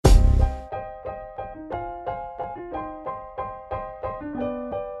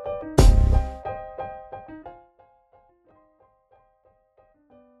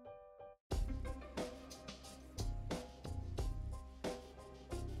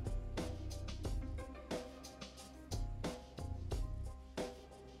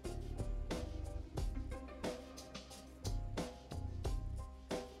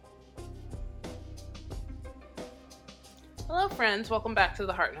Hello, friends. Welcome back to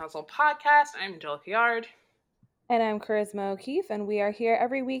the Heart and Hustle podcast. I'm Angelica Yard. And I'm Charisma O'Keefe, and we are here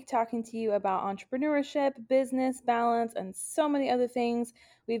every week talking to you about entrepreneurship, business, balance, and so many other things.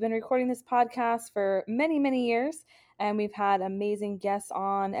 We've been recording this podcast for many, many years, and we've had amazing guests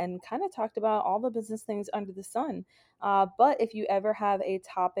on and kind of talked about all the business things under the sun. But if you ever have a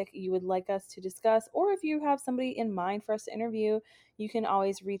topic you would like us to discuss, or if you have somebody in mind for us to interview, you can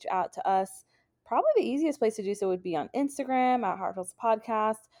always reach out to us. Probably the easiest place to do so would be on Instagram at Heart Hustle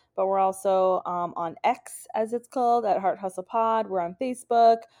Podcast, but we're also on X, as it's called, at Heart Hustle Pod. We're on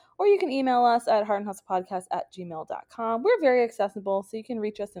Facebook, or you can email us at heartandhustlepodcast@gmail.com. We're very accessible, so you can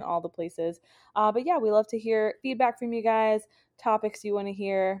reach us in all the places. But yeah, we love to hear feedback from you guys, topics you want to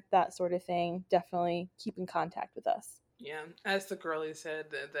hear, that sort of thing. Definitely keep in contact with us. Yeah, as the girlie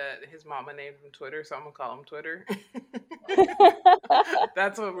said that his mama named him Twitter, so I'm gonna call him Twitter.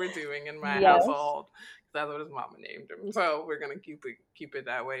 That's what we're doing in my Yes. household. That's what his mama named him, so we're gonna keep it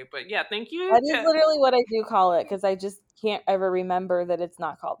that way. But yeah, thank you. That is literally what I do call it, because I just can't ever remember that it's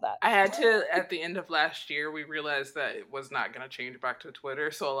not called that. I had to, at the end of last year, we realized that it was not going to change back to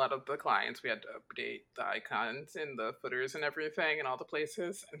Twitter. So a lot of the clients, we had to update the icons and the footers and everything and all the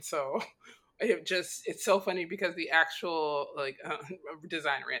places. And so it's so funny because the actual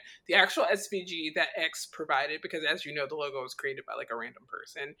design rant, the actual SVG that X provided, because as you know, the logo was created by like a random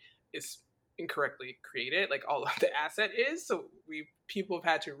person, is incorrectly created. Like all of the asset is. So people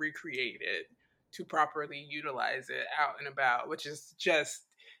have had to recreate it to properly utilize it out and about, which is just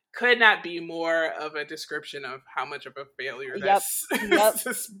could not be more of a description of how much of a failure this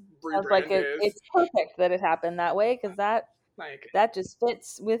rebrand is. It's perfect that it happened that way, because that just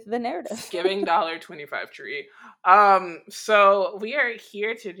fits with the narrative. Giving $1.25 tree. So we are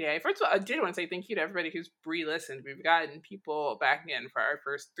here today. First of all, I did want to say thank you to everybody who's re-listened. We've gotten people back in for our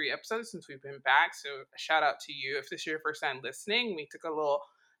first 3 episodes since we've been back. So a shout out to you. If this is your first time listening, we took a little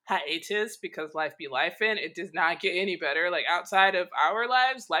hiatus because life be lifing. It does not get any better. Like outside of our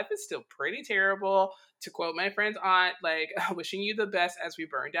lives, life is still pretty terrible. To quote my friend's aunt, like wishing you the best as we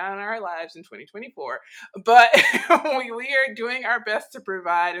burn down our lives in 2024. But we are doing our best to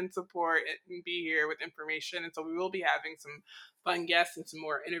provide and support and be here with information. And so we will be having some fun guests and some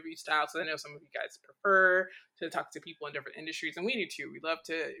more interview styles. So I know some of you guys prefer to talk to people in different industries, and we do too. We love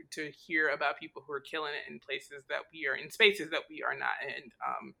to hear about people who are killing it in places that we are in, spaces that we are not in.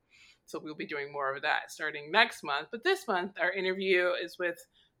 So we'll be doing more of that starting next month. But this month, our interview is with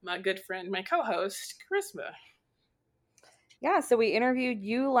my good friend, my co-host, Charisma. Yeah, so we interviewed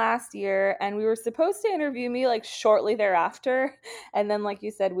you last year, and we were supposed to interview me like shortly thereafter. And then, like you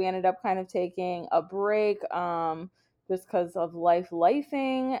said, we ended up kind of taking a break just because of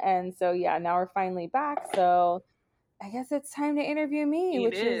lifing. And so, yeah, now we're finally back. So I guess it's time to interview me,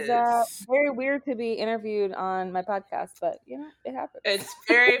 which is very weird to be interviewed on my podcast, but it happens. It's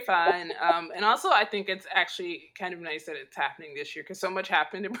very fun. And also I think it's actually kind of nice that it's happening this year because so much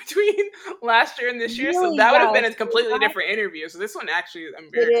happened in between last year and this year. So that would have been a completely different interview. So this one actually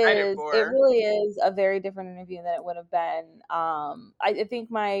I'm very excited for. It really is a very different interview than it would have been. I think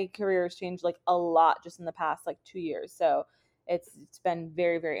my career has changed like a lot just in the past like 2 years. So it's been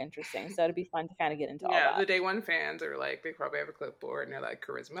very, very interesting. So it'd be fun to kind of get into all that. Yeah, the day one fans are like, they probably have a clipboard and they're like,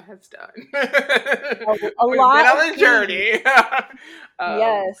 Charisma has done. a lot on a journey.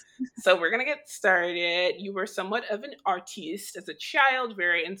 Yes. So we're going to get started. You were somewhat of an artiste as a child,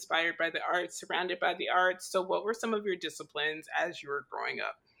 very inspired by the arts, surrounded by the arts. So what were some of your disciplines as you were growing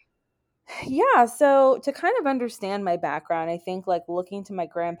up? Yeah, so to kind of understand my background, I think like looking to my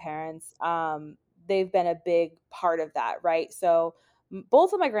grandparents, they've been a big part of that, right? So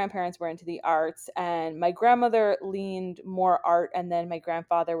both of my grandparents were into the arts, and my grandmother leaned more art, and then my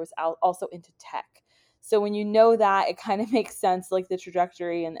grandfather was also into tech. So when you know that, it kind of makes sense, like the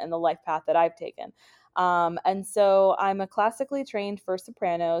trajectory and the life path that I've taken. And so I'm a classically trained first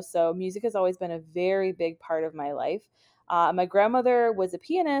soprano, so music has always been a very big part of my life. My grandmother was a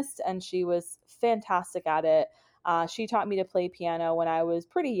pianist, and she was fantastic at it. She taught me to play piano when I was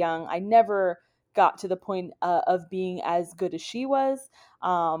pretty young. I never got to the point of being as good as she was,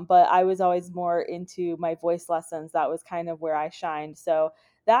 but I was always more into my voice lessons. That was kind of where I shined. So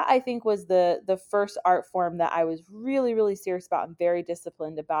that I think was the first art form that I was really, really serious about and very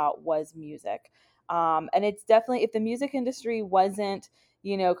disciplined about was music. And it's definitely, if the music industry wasn't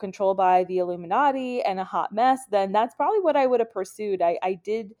controlled by the Illuminati and a hot mess, then that's probably what I would have pursued. I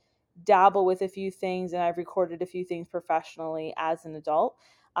did dabble with a few things, and I've recorded a few things professionally as an adult.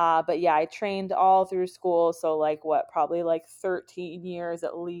 But yeah, I trained all through school. So probably 13 years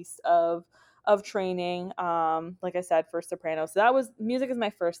at least of of training, like I said, for soprano. So that was music is my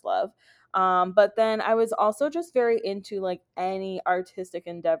first love. But then I was also just very into like any artistic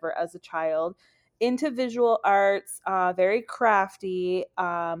endeavor as a child, into visual arts, very crafty,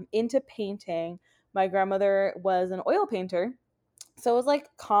 into painting. My grandmother was an oil painter, so it was like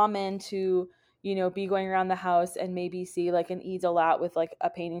common to, be going around the house and maybe see like an easel out with like a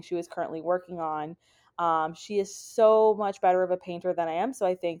painting she was currently working on. She is so much better of a painter than I am. So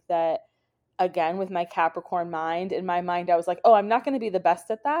I think that, again, with my Capricorn mind, in my mind I was like, oh, I'm not going to be the best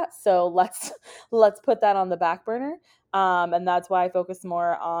at that, so let's put that on the back burner. And that's why I focus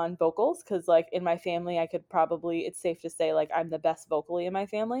more on vocals, because like in my family I could probably, it's safe to say, like I'm the best vocally in my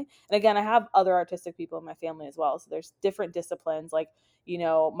family. And again, I have other artistic people in my family as well, so there's different disciplines. Like,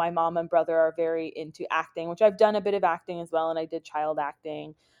 my mom and brother are very into acting, which I've done a bit of acting as well, and I did child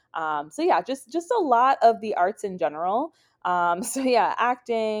acting. So yeah, just a lot of the arts in general. So yeah,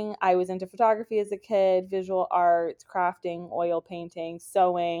 acting. I was into photography as a kid, visual arts, crafting, oil painting,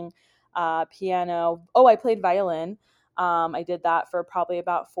 sewing, piano. Oh, I played violin. I did that for probably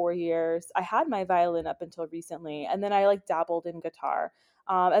about 4 years. I had my violin up until recently, and then I like dabbled in guitar.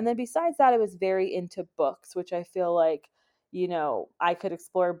 And then besides that, I was very into books, which I feel like, I could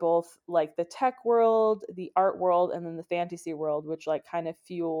explore both like the tech world, the art world, and then the fantasy world, which like kind of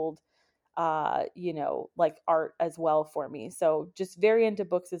fueled like art as well for me. So just very into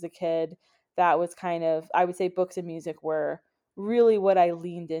books as a kid. That was kind of, I would say books and music were really what I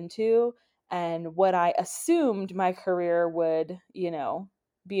leaned into and what I assumed my career would,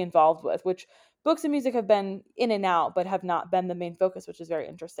 be involved with, which books and music have been in and out, but have not been the main focus, which is very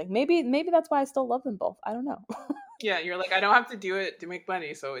interesting. Maybe that's why I still love them both. I don't know. Yeah, you're like, I don't have to do it to make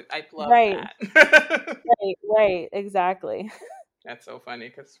money, so I love Right, that. right, exactly. That's so funny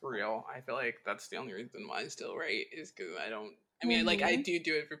because for real, I feel like that's the only reason why I still write is because I don't. I mean, like I Hmm.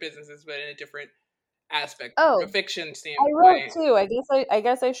 do it for businesses, but in a different aspect, from a Oh, fiction I wrote standpoint. too. I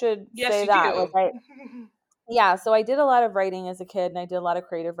guess I should Yes, say you that. Like do. I Yeah, so I did a lot of writing as a kid, and I did a lot of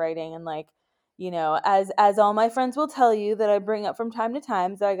creative writing. And like, as all my friends will tell you that I bring up from time to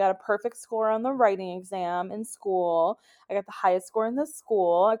time, that I got a perfect score on the writing exam in school. I got the highest score in the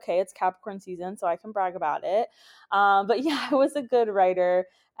school. Okay, it's Capricorn season, so I can brag about it. But yeah, I was a good writer,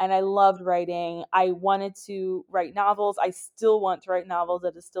 and I loved writing. I wanted to write novels. I still want to write novels.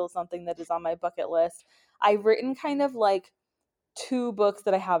 That is still something that is on my bucket list. I've written kind of like two books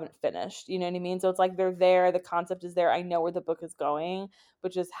that I haven't finished. You know what I mean? So it's like they're there, the concept is there. I know where the book is going,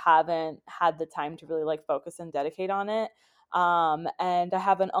 but just haven't had the time to really like focus and dedicate on it. And I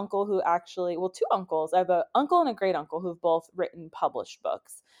have an uncle who actually, well, two uncles. I have an uncle and a great uncle who've both written published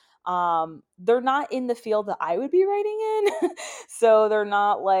books. They're not in the field that I would be writing in. So they're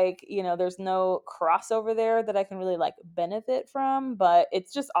not like, there's no crossover there that I can really like benefit from, but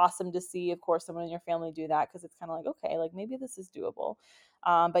it's just awesome to see, of course, someone in your family do that, because it's kind of like, okay, like maybe this is doable.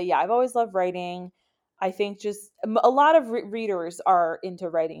 But yeah, I've always loved writing. I think just a lot of readers are into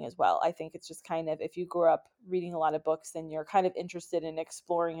writing as well. I think it's just kind of, if you grew up reading a lot of books, then you're kind of interested in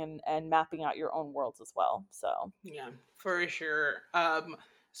exploring and mapping out your own worlds as well. So Yeah, for sure.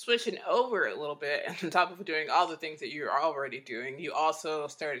 Switching over a little bit, and on top of doing all the things that you're already doing, you also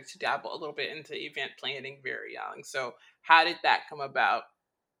started to dabble a little bit into event planning very young. So, how did that come about?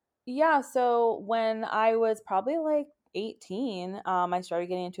 yeah, so when I was probably like 18, I started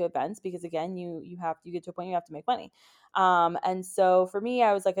getting into events because, again, you get to a point you have to make money. And so for me,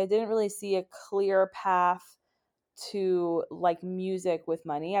 I was like, I didn't really see a clear path to like music with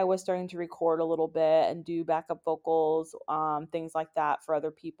money. I was starting to record a little bit and do backup vocals, things like that for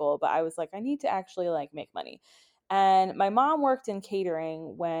other people, but I was like, I need to actually like make money. And my mom worked in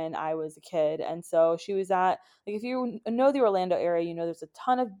catering when I was a kid, and so she was at, like, if you know the Orlando area, there's a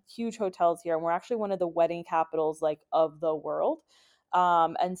ton of huge hotels here, and we're actually one of the wedding capitals like of the world.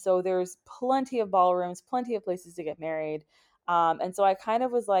 And so there's plenty of ballrooms, plenty of places to get married. And so I kind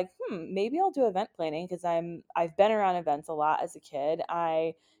of was like, maybe I'll do event planning, because I've been around events a lot as a kid.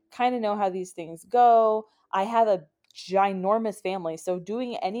 I kind of know how these things go. I have a ginormous family, so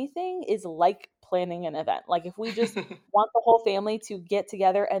doing anything is like planning an event. Like if we just want the whole family to get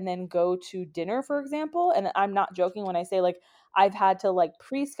together and then go to dinner, for example, and I'm not joking when I say like I've had to like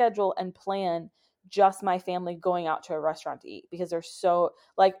pre-schedule and plan just my family going out to a restaurant to eat, because they're so,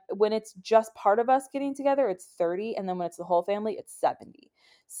 like, when it's just part of us getting together, it's 30, and then when it's the whole family, it's 70.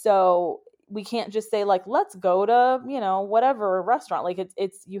 So we can't just say like, let's go to, whatever restaurant. Like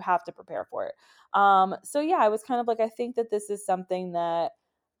it's you have to prepare for it. So yeah, I was kind of like, I think that this is something that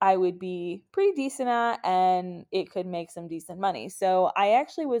I would be pretty decent at, and it could make some decent money. So I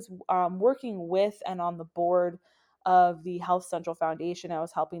actually was working with and on the board of the Health Central Foundation. I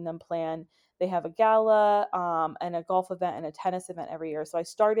was helping them plan They have a gala and a golf event and a tennis event every year. So I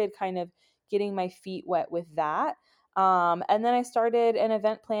started kind of getting my feet wet with that. And then I started an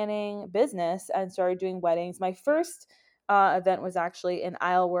event planning business and started doing weddings. My first event was actually in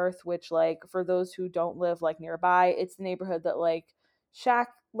Isleworth, which, like, for those who don't live like nearby, it's the neighborhood that like Shaq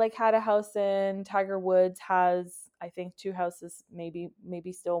like had a house in. Tiger Woods has, I think, two houses, maybe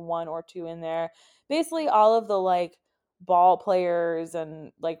still one or two in there. Basically, all of the like ball players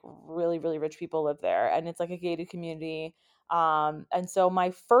and like really really rich people live there, and it's like a gated community. And so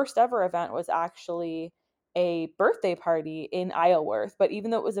my first ever event was actually a birthday party in Isleworth. But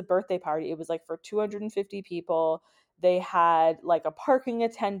even though it was a birthday party, it was like for 250 people. They had like a parking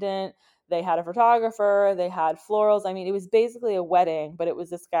attendant, they had a photographer, they had florals. I mean, it was basically a wedding, but it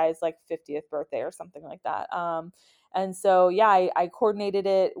was this guy's like 50th birthday or something like that. And so, yeah, I coordinated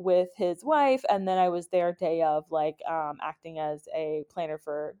it with his wife, and then I was there day of, like, acting as a planner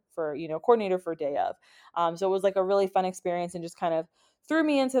coordinator for day of. So it was like a really fun experience and just kind of threw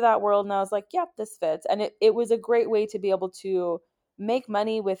me into that world. And I was like, yep, this fits. And it was a great way to be able to make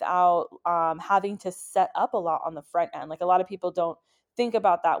money without having to set up a lot on the front end. Like, a lot of people don't think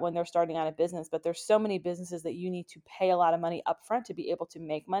about that when they're starting out a business, but there's so many businesses that you need to pay a lot of money upfront to be able to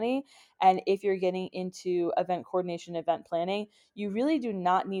make money. And if you're getting into event coordination, event planning, you really do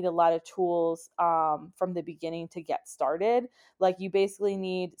not need a lot of tools from the beginning to get started. Like, you basically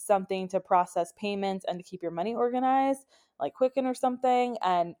need something to process payments and to keep your money organized, like Quicken or something.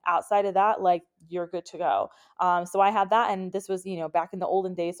 And outside of that, like, you're good to go. So I had that, and this was, back in the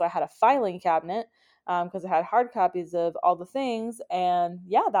olden days. So I had a filing cabinet because I had hard copies of all the things. And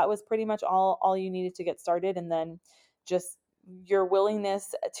yeah, that was pretty much all you needed to get started. And then just your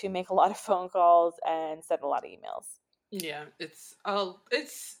willingness to make a lot of phone calls and send a lot of emails. Yeah,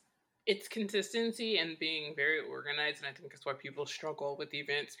 it's consistency and being very organized, and I think that's why people struggle with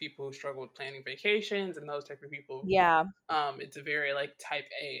events. People who struggle with planning vacations and those type of people. Yeah, It's a very like type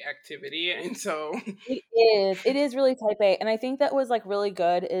A activity, and so it is. It is really type A. And I think that was like really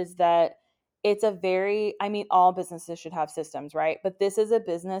good is that it's a very, I mean, all businesses should have systems, right? But this is a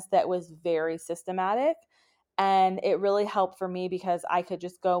business that was very systematic. And it really helped for me because I could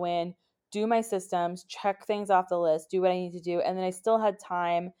just go in, do my systems, check things off the list, do what I need to do. And then I still had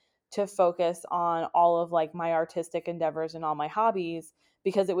time to focus on all of like my artistic endeavors and all my hobbies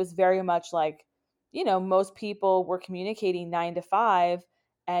because it was very much like, most people were communicating 9 to 5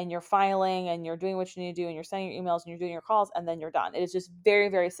 and you're filing and you're doing what you need to do and you're sending your emails and you're doing your calls and then you're done. It is just very,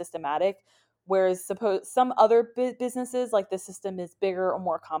 very systematic. Whereas suppose some other businesses, like, the system is bigger or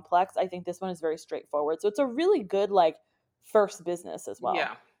more complex. I think this one is very straightforward. So it's a really good like first business as well.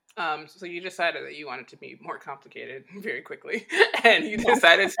 yeah. So you decided that you wanted to be more complicated very quickly, and you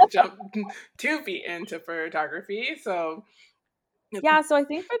decided to jump 2 feet into photography. So Yeah, so I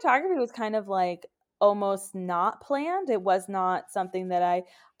think photography was kind of like almost not planned. It was not something that I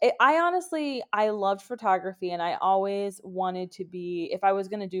honestly, I loved photography and I always wanted to be, if I was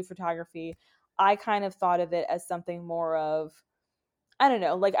going to do photography, I kind of thought of it as something more of, I don't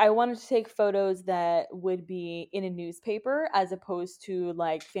know, like, I wanted to take photos that would be in a newspaper as opposed to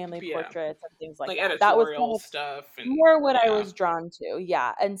like family yeah, portraits and things like like that. That was kind editorial of stuff, and more what I yeah, was drawn to.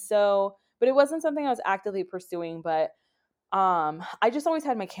 Yeah. And so, but it wasn't something I was actively pursuing, but I just always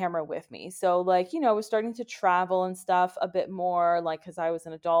had my camera with me. So, like, I was starting to travel and stuff a bit more, like, because I was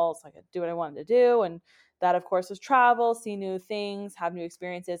an adult, so I could do what I wanted to do. And that, of course, was travel, see new things, have new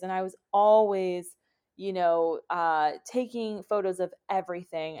experiences. And I was always, taking photos of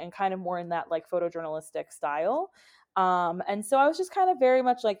everything and kind of more in that like photojournalistic style. And so I was just kind of very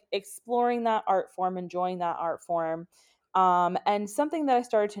much like exploring that art form, enjoying that art form. And something that I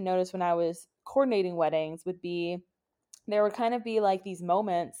started to notice when I was coordinating weddings would be, there would kind of be like these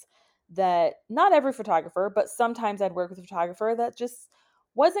moments that not every photographer, but sometimes I'd work with a photographer that just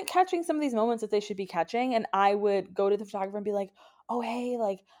wasn't catching some of these moments that they should be catching. And I would go to the photographer and be like, oh, hey,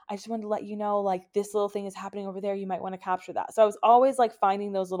 like, I just wanted to let you know, like, this little thing is happening over there. You might want to capture that. So I was always like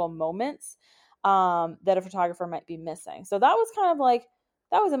finding those little moments that a photographer might be missing. So that was kind of like,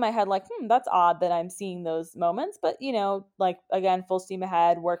 that was in my head, like, that's odd that I'm seeing those moments. But, like, again, full steam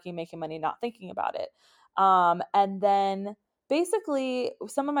ahead, working, making money, not thinking about it. And then basically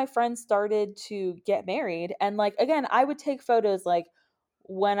some of my friends started to get married. And like, again, I would take photos like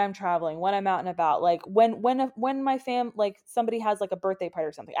when I'm traveling, when I'm out and about, like when my like somebody has like a birthday party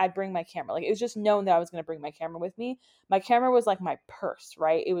or something, I'd bring my camera. Like, it was just known that I was going to bring my camera with me. My camera was like my purse,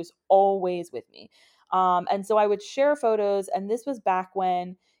 right? It was always with me. And so I would share photos. And this was back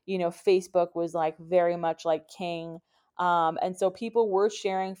when, Facebook was like very much like king. And so people were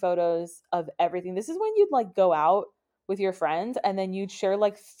sharing photos of everything. This is when you'd like go out with your friends, and then you'd share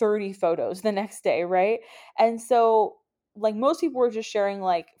like 30 photos the next day, right? And so like most people were just sharing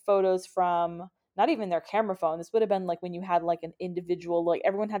like photos from not even their camera phone. This would have been like when you had like an individual, like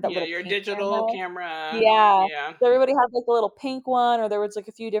everyone had that Yeah, little your pink digital camera. camera. Yeah. Yeah. So everybody had like a little pink one, or there was like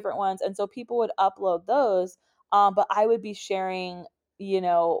a few different ones. And so people would upload those. But I would be sharing,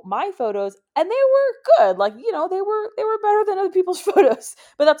 my photos, and they were good. Like, they were better than other people's photos.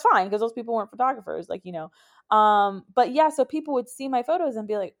 But that's fine because those people weren't photographers, but yeah, so people would see my photos and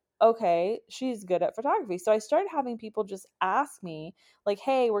be like, okay, she's good at photography. So I started having people just ask me, like,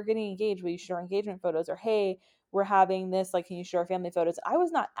 hey, we're getting engaged. Will you share engagement photos? Or hey, we're having this, like, can you share family photos? I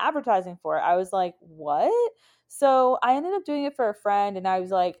was not advertising for it. I was like, what? So I ended up doing it for a friend, and I was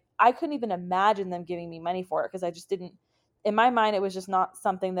like, I couldn't even imagine them giving me money for it because I just didn't, in my mind, it was just not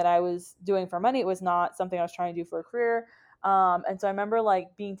something that I was doing for money. It was not something I was trying to do for a career. And so I remember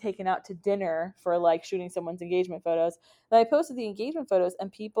like being taken out to dinner for like shooting someone's engagement photos. And I posted the engagement photos,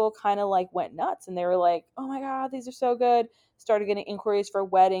 and people kind of like went nuts, and they were like, oh my God, these are so good. Started getting inquiries for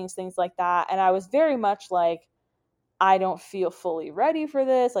weddings, things like that. And I was very much like, I don't feel fully ready for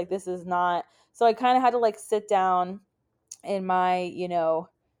this. Like, this is not. So I kind of had to like sit down in my,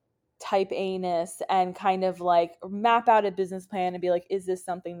 type A-ness and kind of like map out a business plan and be like, is this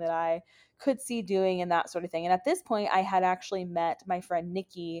something that I could see doing, and that sort of thing. And at this point, I had actually met my friend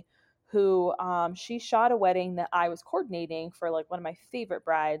Nikki, who she shot a wedding that I was coordinating for like one of my favorite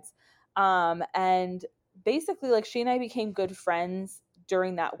brides. And basically, like, she and I became good friends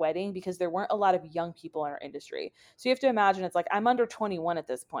during that wedding because there weren't a lot of young people in our industry. So you have to imagine, it's like I'm under 21 at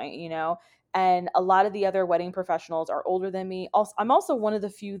this point, and a lot of the other wedding professionals are older than me. Also, I'm also one of the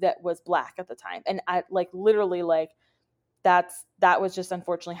few that was Black at the time, and I like literally like that was just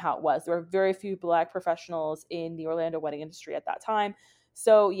unfortunately how it was. There were very few Black professionals in the Orlando wedding industry at that time.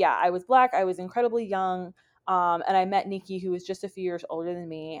 So yeah, I was Black. I was incredibly young. And I met Nikki, who was just a few years older than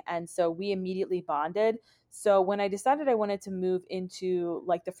me, and so we immediately bonded. So when I decided I wanted to move into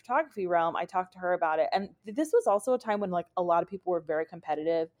like the photography realm, I talked to her about it. And this was also a time when like a lot of people were very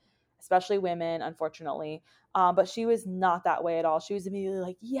competitive, especially women, unfortunately. But she was not that way at all. She was immediately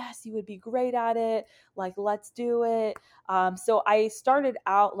like, yes, you would be great at it. Like, let's do it. So I started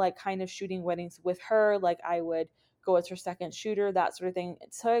out like kind of shooting weddings with her. Like, I would go as her second shooter, that sort of thing.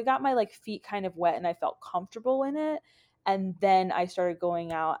 So I got my like feet kind of wet, and I felt comfortable in it. And then I started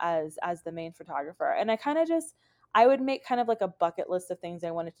going out as the main photographer. And I kind of just, I would make kind of like a bucket list of things I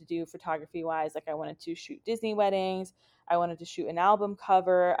wanted to do photography wise. Like, I wanted to shoot Disney weddings. I wanted to shoot an album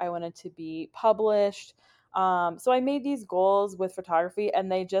cover. I wanted to be published. So I made these goals with photography,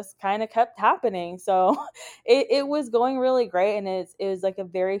 and they just kind of kept happening. So it was going really great, and it was like a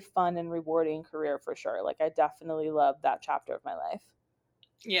very fun and rewarding career for sure. Like, I definitely loved that chapter of my life.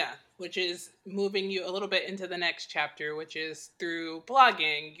 Yeah, which is moving you a little bit into the next chapter, which is through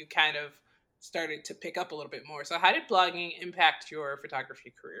blogging, you kind of started to pick up a little bit more. So, how did blogging impact your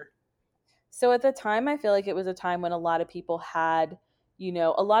photography career? So at the time, I feel like it was a time when a lot of people had,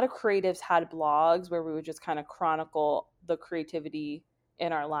 a lot of creatives had blogs where we would just kind of chronicle the creativity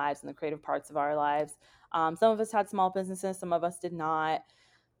in our lives and the creative parts of our lives. Some of us had small businesses, some of us did not.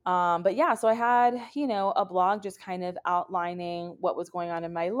 But yeah, so I had, a blog just kind of outlining what was going on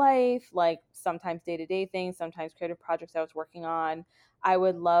in my life, like sometimes day to day things, sometimes creative projects I was working on. I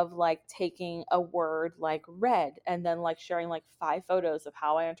would love like taking a word like red and then like sharing like 5 photos of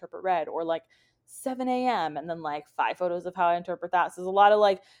how I interpret red, or like 7 a.m. and then like 5 photos of how I interpret that. So there's a lot of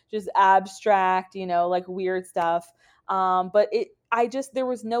like just abstract, like weird stuff. But I just, there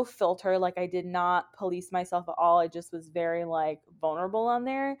was no filter. Like, I did not police myself at all. I just was very like vulnerable on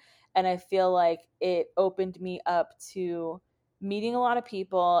there. And I feel like it opened me up to meeting a lot of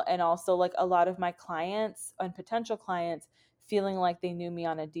people, and also like a lot of my clients and potential clients feeling like they knew me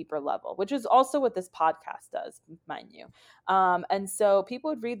on a deeper level, which is also what this podcast does, mind you. And so people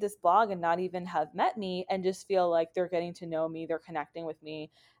would read this blog and not even have met me, and just feel like they're getting to know me, they're connecting with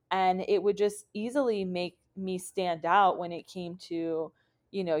me. And it would just easily make me stand out when it came to,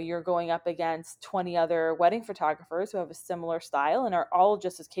 you're going up against 20 other wedding photographers who have a similar style and are all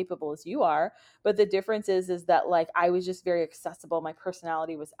just as capable as you are. But the difference is that like I was just very accessible. My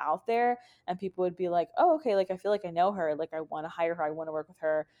personality was out there, and people would be like, oh, okay, like I feel like I know her. Like, I want to hire her. I want to work with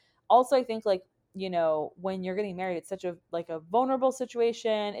her. Also, I think like, when you're getting married, it's such a like a vulnerable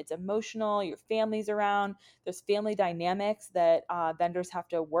situation. It's emotional. Your family's around. There's family dynamics that vendors have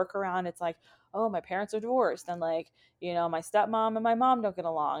to work around. It's like, oh, my parents are divorced, and like, my stepmom and my mom don't get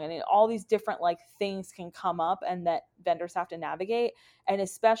along, and all these different like things can come up and that vendors have to navigate, and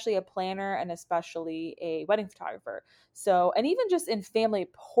especially a planner and especially a wedding photographer. So, and even just in family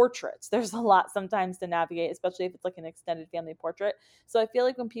portraits, there's a lot sometimes to navigate, especially if it's like an extended family portrait. So I feel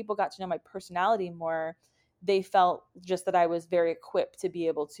like when people got to know my personality more, they felt just that I was very equipped to be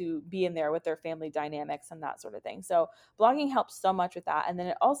able to be in there with their family dynamics and that sort of thing. So blogging helped so much with that. And then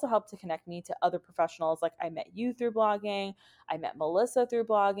it also helped to connect me to other professionals. Like I met you through blogging. I met Melissa through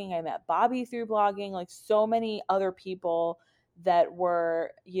blogging. I met Bobby through blogging, like so many other people that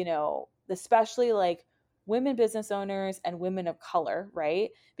were, especially like women business owners and women of color, right?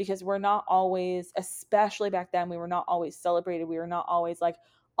 Because we're not always, especially back then, we were not always celebrated. We were not always like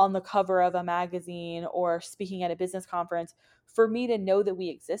on the cover of a magazine or speaking at a business conference. For me to know that we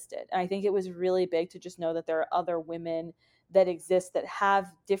existed. And I think it was really big to just know that there are other women that exist that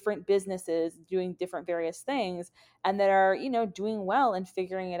have different businesses doing different various things and that are, doing well and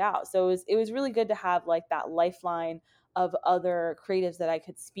figuring it out. So it was really good to have like that lifeline of other creatives that I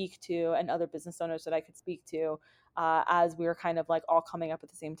could speak to and other business owners that I could speak to as we were kind of like all coming up at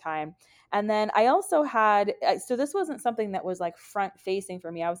the same time. And then I also had, so this wasn't something that was like front facing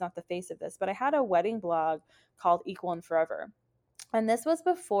for me. I was not the face of this, but I had a wedding blog called Equal and Forever. And this was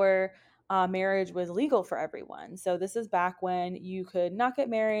before marriage was legal for everyone. So this is back when you could not get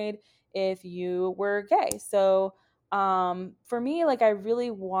married if you were gay. So for me, like I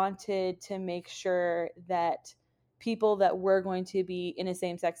really wanted to make sure that people that were going to be in a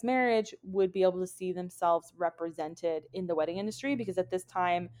same-sex marriage would be able to see themselves represented in the wedding industry, because at this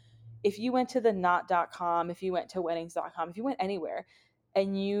time, if you went to the knot.com, if you went to weddings.com, if you went anywhere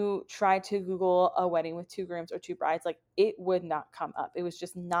and you tried to Google a wedding with two grooms or two brides, like it would not come up. It was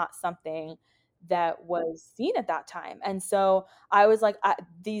just not something that was seen at that time. And so I was like,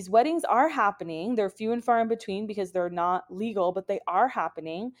 these weddings are happening. They're few and far in between because they're not legal, but they are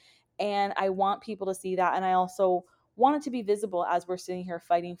happening. And I want people to see that. And I also want it to be visible as we're sitting here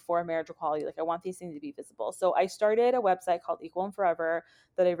fighting for marriage equality. Like I want these things to be visible. So I started a website called Equal and Forever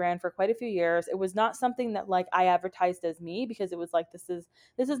that I ran for quite a few years. It was not something that like I advertised as me, because it was like, this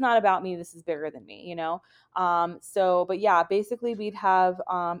is not about me. This is bigger than me, but yeah, basically we'd have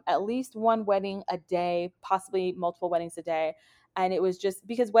at least one wedding a day, possibly multiple weddings a day. And it was just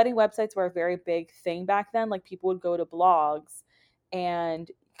because wedding websites were a very big thing back then. Like people would go to blogs and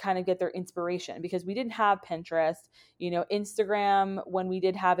kind of get their inspiration, because we didn't have Pinterest, Instagram. When we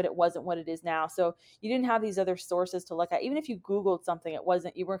did have it, it wasn't what it is now. So you didn't have these other sources to look at. Even if you Googled something,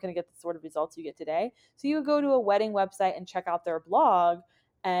 you weren't going to get the sort of results you get today. So you would go to a wedding website and check out their blog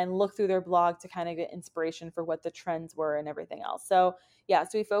and look through their blog to kind of get inspiration for what the trends were and everything else. So yeah,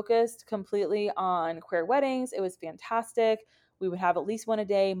 so we focused completely on queer weddings. It was fantastic. We would have at least one a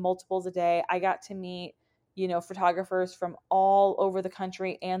day, multiples a day. I got to meet photographers from all over the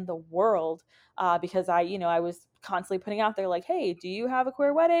country and the world, because I was constantly putting out there like, hey, do you have a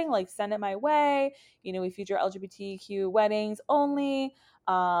queer wedding? Like send it my way. We feature LGBTQ weddings only.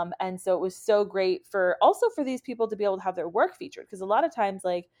 And so it was so great for these people to be able to have their work featured. Because a lot of times,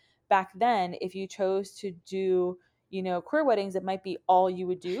 like back then, if you chose to do queer weddings, it might be all you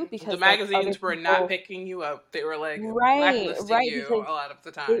would do, because the like other magazines were not people, picking you up. They were like blacklisting right, you because a lot of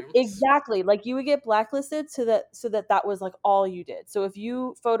the times. exactly, like you would get blacklisted so that was like all you did. So if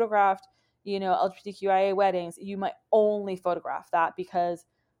you photographed LGBTQIA weddings, you might only photograph that, because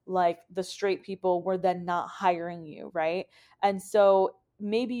like the straight people were then not hiring you, right? And so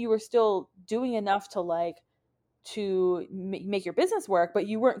maybe you were still doing enough to like to make your business work, but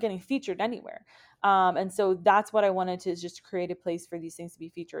you weren't getting featured anywhere. And so that's what I wanted to just create a place for these things to be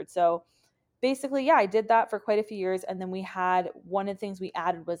featured. So basically, yeah, I did that for quite a few years. And then we had, one of the things we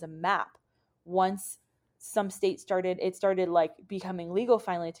added was a map. Once some states started like becoming legal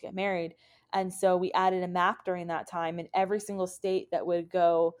finally to get married. And so we added a map during that time, and every single state that would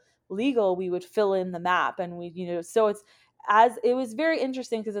go legal, we would fill in the map. And so it was very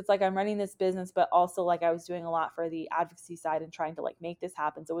interesting, because it's like I'm running this business, but also like I was doing a lot for the advocacy side and trying to like make this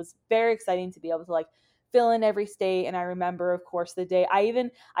happen. So it was very exciting to be able to like fill in every state. And I remember, of course, the day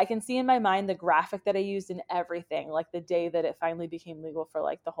I can see in my mind the graphic that I used in everything, like the day that it finally became legal for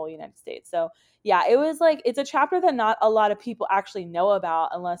like the whole United States. So yeah, it was like, it's a chapter that not a lot of people actually know about,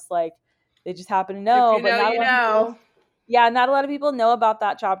 unless like they just happen to know, If you but know, not a you lot of know. people. Yeah, not a lot of people know about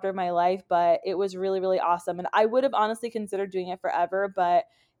that chapter of my life, but it was really, really awesome. And I would have honestly considered doing it forever, but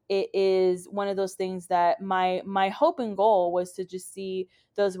it is one of those things that my hope and goal was to just see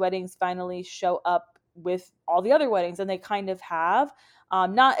those weddings finally show up with all the other weddings, and they kind of have,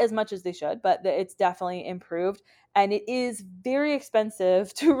 not as much as they should, but it's definitely improved. And it is very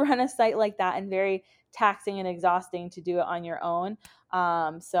expensive to run a site like that, and very taxing and exhausting to do it on your own.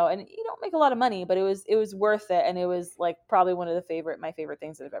 So, and you don't make a lot of money, but it was worth it. And it was like probably one of my favorite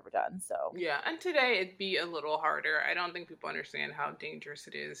things that I've ever done. So Yeah, and today it'd be a little harder. I don't think people understand how dangerous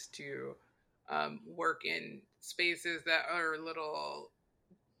it is to work in spaces that are a little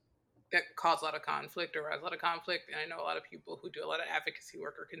that cause a lot of conflict or has a lot of conflict. And I know a lot of people who do a lot of advocacy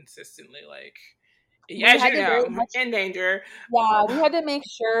work are consistently like, we as had you to very know, much, in danger. yeah, we had to make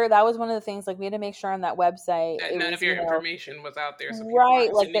sure, that was one of the things, like we had to make sure on that website That it none of was, your information was out there, so people right,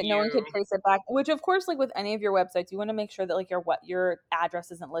 aren't like sending that no one could you. trace it back, which of course, like with any of your websites, you want to make sure that like your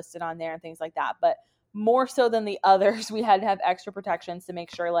address isn't listed on there and things like that. But more so than the others, we had to have extra protections to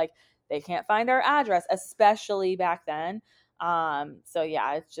make sure like they can't find our address, especially back then. So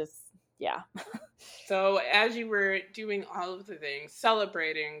yeah, it's just, yeah. So, as you were doing all of the things,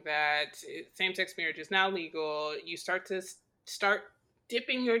 celebrating that same-sex marriage is now legal, you start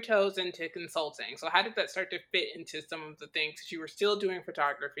dipping your toes into consulting. So, how did that start to fit into some of the things? 'Cause you were still doing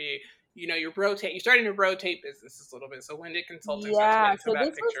photography. You know, you starting to rotate businesses a little bit. So, when did consulting start to get Yeah, into so that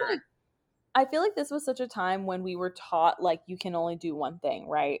this was picture? like, I feel like this was such a time when we were taught like you can only do one thing,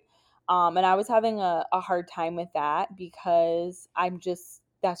 right? And I was having a hard time with that because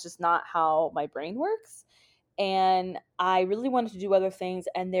that's just not how my brain works. And I really wanted to do other things.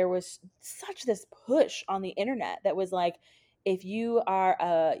 And there was such this push on the internet that was like, if you are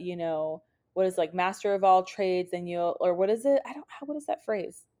what is like master of all trades, then you'll, or what is it? I don't, what is that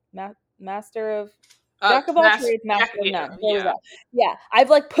phrase? Master of, jack of all trades, master of Yeah, none. There we yeah. go. Yeah, I've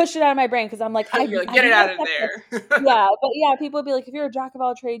like pushed it out of my brain because I'm like, You're like, I get it didn't out of accept this. there. Yeah, but yeah, people would be like, if you're a jack of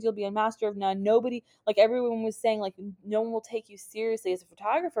all trades, you'll be a master of none. Nobody, like everyone was saying, like no one will take you seriously as a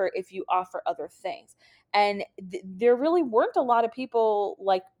photographer if you offer other things. And there really weren't a lot of people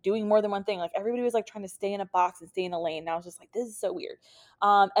like doing more than one thing. Like everybody was like trying to stay in a box and stay in a lane. And I was just like, this is so weird.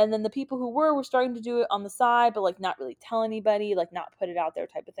 And then the people who were starting to do it on the side, but like not really tell anybody, like not put it out there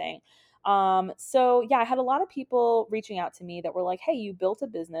type of thing. So yeah, I had a lot of people reaching out to me that were like, hey, you built a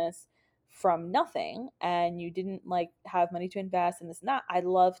business from nothing and you didn't like have money to invest in this and that. I'd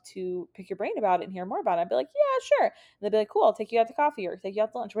love to pick your brain about it and hear more about it. I'd be like, yeah, sure. And they'd be like, cool, I'll take you out to coffee or take you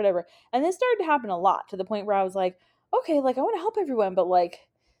out to lunch or whatever. And this started to happen a lot, to the point where I was like, okay, like I want to help everyone, but like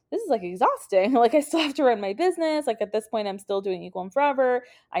this is like exhausting. Like I still have to run my business. Like at this point, I'm still doing Equal and Forever.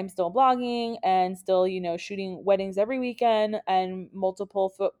 I'm still blogging and still, shooting weddings every weekend and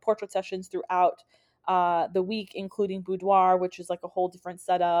multiple portrait sessions throughout the week, including boudoir, which is like a whole different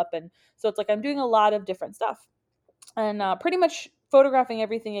setup. And so it's like I'm doing a lot of different stuff and pretty much photographing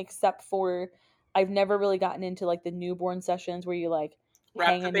everything except for, I've never really gotten into like the newborn sessions where you like Wrap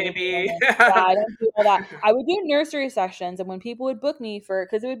hang the a newborn. baby. Yeah, I don't do all that. I would do nursery sessions, and when people would book me for,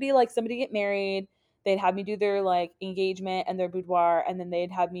 because it would be like somebody get married, they'd have me do their like engagement and their boudoir, and then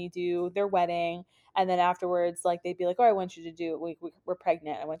they'd have me do their wedding, and then afterwards, like they'd be like, "Oh, I want you to do. We're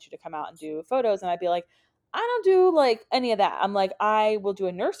pregnant. I want you to come out and do photos," and I'd be like, I don't do like any of that. I'm like, I will do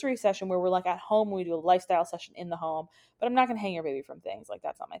a nursery session where we're like at home. We do a lifestyle session in the home, but I'm not going to hang your baby from things. Like,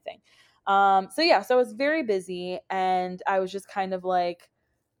 that's not my thing. So yeah, so I was very busy and I was just kind of like,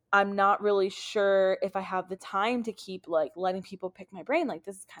 I'm not really sure if I have the time to keep like letting people pick my brain. Like,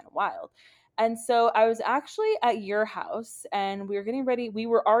 this is kind of wild. And so I was actually at your house and we were getting ready. We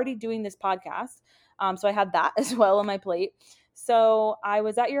were already doing this podcast. So I had that as well on my plate. So I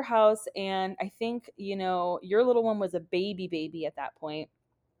was at your house and I think, your little one was a baby at that point,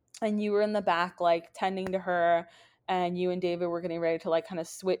 and you were in the back, like tending to her, and you and David were getting ready to like kind of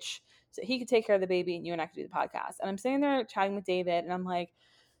switch so he could take care of the baby and you and I could do the podcast. And I'm sitting there chatting with David and I'm like,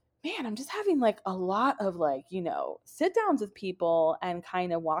 man, I'm just having like a lot of like, sit downs with people and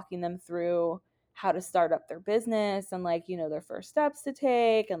kind of walking them through how to start up their business and like, their first steps to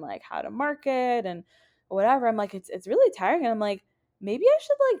take and like how to market and whatever. I'm like, it's really tiring. And I'm like, maybe I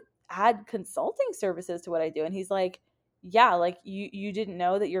should like add consulting services to what I do. And he's like, yeah, like you didn't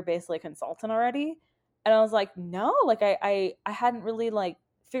know that you're basically a consultant already. And I was like, no, like I hadn't really like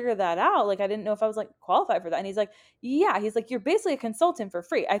figured that out. Like I didn't know if I was like qualified for that. And he's like, yeah, he's like, you're basically a consultant for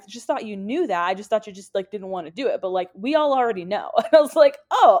free. I just thought you knew that. I just thought you just like didn't want to do it. But like we all already know. And I was like,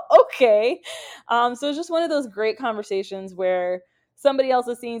 oh, okay. So it's just one of those great conversations where somebody else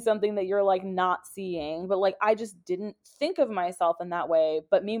is seeing something that you're like not seeing. But like I just didn't think of myself in that way.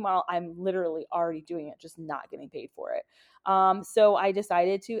 But meanwhile, I'm literally already doing it, just not getting paid for it. So I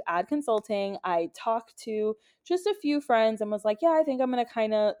decided to add consulting. I talked to just a few friends and was like, yeah, I think I'm going to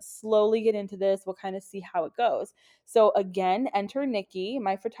kind of slowly get into this. We'll kind of see how it goes. So again, enter Nikki,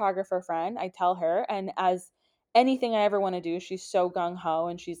 my photographer friend. I tell her, and as anything I ever want to do, she's so gung ho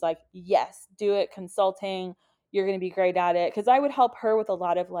and she's like, yes, do it. Consulting. you're going to be great at it. Cause I would help her with a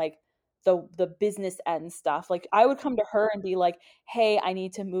lot of like the business end stuff. Like I would come to her and be like, "Hey, I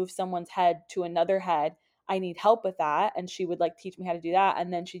need to move someone's head to another head. I need help with that." And she would like teach me how to do that.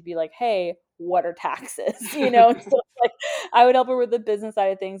 And then she'd be like, "Hey, what are taxes?" And so like I would help her with the business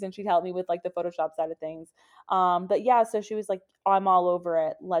side of things and she'd help me with like the Photoshop side of things. But yeah, so she was like, "I'm all over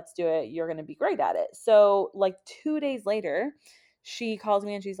it. Let's do it. You're going to be great at it." So like 2 days later, she calls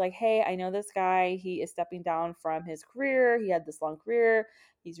me and she's like, "Hey, I know this guy. He is stepping down from his career. He had this long career.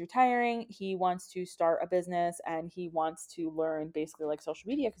 He's retiring. He wants to start a business and he wants to learn basically like social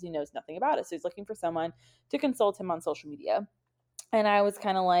media because he knows nothing about it. So he's looking for someone to consult him on social media." And I was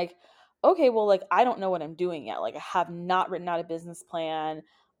kind of like, okay, well, like, I don't know what I'm doing yet. Like, I have not written out a business plan.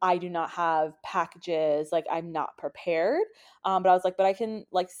 I do not have packages. Like, I'm not prepared. But I was like, but I can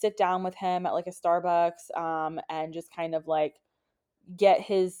like sit down with him at like a Starbucks and just kind of like get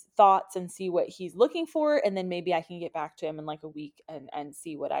his thoughts and see what he's looking for, and then maybe I can get back to him in like a week and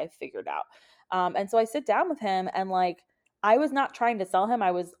see what I've figured out. And so I sit down with him and like I was not trying to sell him,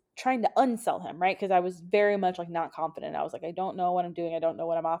 I was trying to unsell him, right? Because I was very much like not confident. I was like, I don't know what I'm doing, I don't know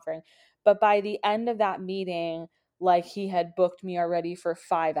what I'm offering. But by the end of that meeting, like he had booked me already for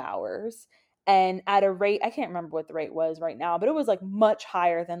 5 hours, and at a rate, I can't remember what the rate was right now, but it was like much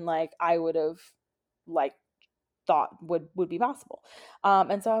higher than like I would have like thought would be possible.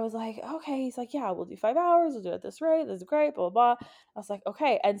 And so I was like, okay. He's like, yeah, we'll do 5 hours. We'll do it at this rate. This is great. Blah, blah, blah. I was like,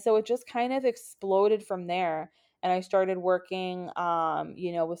 okay. And so it just kind of exploded from there. And I started working,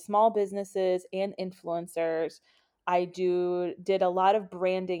 with small businesses and influencers. Did a lot of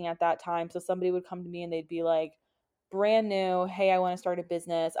branding at that time. So somebody would come to me and they'd be like, brand new, hey, I want to start a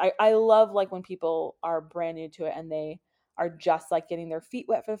business. I love like when people are brand new to it and they are just like getting their feet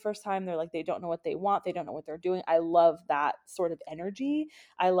wet for the first time. They're like, they don't know what they want. They don't know what they're doing. I love that sort of energy.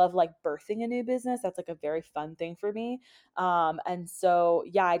 I love like birthing a new business. That's like a very fun thing for me. And so,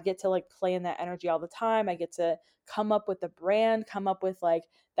 yeah, I get to like play in that energy all the time. I get to come up with a brand, come up with like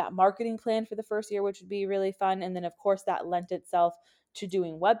that marketing plan for the first year, which would be really fun. And then, of course, that lent itself to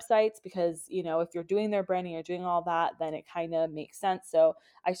doing websites because, if you're doing their branding, you're doing all that, then it kind of makes sense. So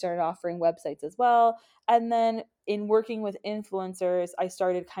I started offering websites as well. And then in working with influencers, I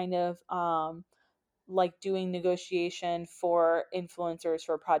started kind of like doing negotiation for influencers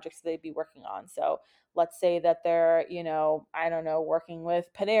for projects they'd be working on. So let's say that they're, I don't know, working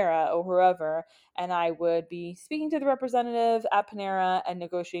with Panera or whoever, and I would be speaking to the representative at Panera and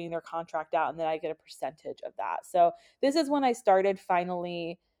negotiating their contract out, and then I get a percentage of that. So this is when I started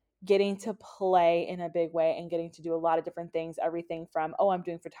finally getting to play in a big way and getting to do a lot of different things, everything from, oh, I'm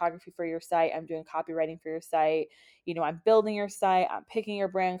doing photography for your site, I'm doing copywriting for your site, I'm building your site, I'm picking your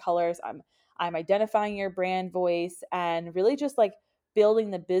brand colors, I'm identifying your brand voice and really just like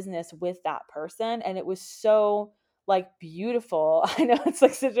building the business with that person. And it was so like beautiful. I know it's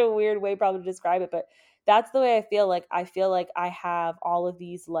like such a weird way probably to describe it, but that's the way I feel. Like I feel like I have all of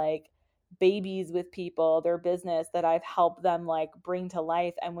these like babies with people, their business that I've helped them like bring to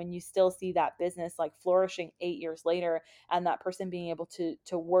life. And when you still see that business like flourishing 8 years later and that person being able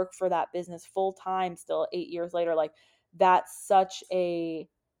to work for that business full time still 8 years later, like that's such a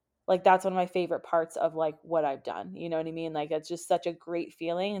like that's one of my favorite parts of like what I've done. You know what I mean? Like it's just such a great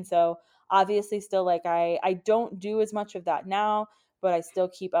feeling. And so obviously still like I don't do as much of that now, but I still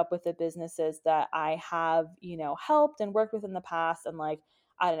keep up with the businesses that I have, helped and worked with in the past. And like,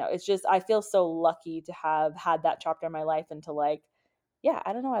 I don't know, it's just I feel so lucky to have had that chapter in my life and to like, yeah,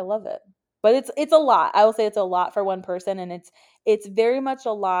 I don't know, I love it. But it's a lot. I will say it's a lot for one person, and it's very much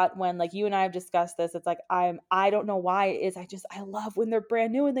a lot when like you and I have discussed this. It's like I don't know why it is. I love when they're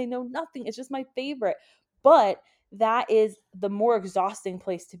brand new and they know nothing. It's just my favorite. But that is the more exhausting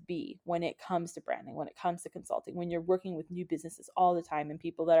place to be when it comes to branding, when it comes to consulting, when you're working with new businesses all the time and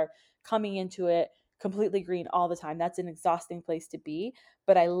people that are coming into it completely green all the time. That's an exhausting place to be,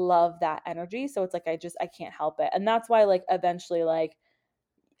 but I love that energy. So it's like I can't help it. And that's why like eventually like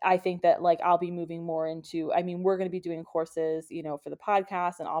I think that like I'll be moving more into, I mean, we're going to be doing courses, for the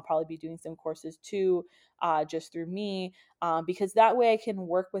podcast, and I'll probably be doing some courses too, just through me, because that way I can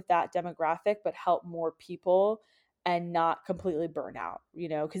work with that demographic, but help more people and not completely burn out,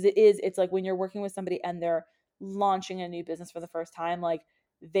 because it's like when you're working with somebody and they're launching a new business for the first time, like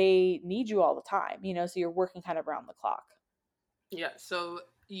they need you all the time, so you're working kind of around the clock. Yeah, so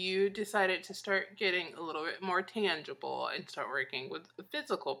you decided to start getting a little bit more tangible and start working with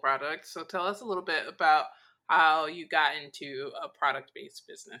physical products. So tell us a little bit about how you got into a product-based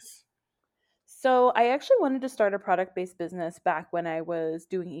business. So I actually wanted to start a product-based business back when I was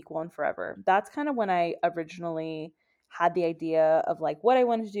doing Equal and Forever. That's kind of when I originally had the idea of like what I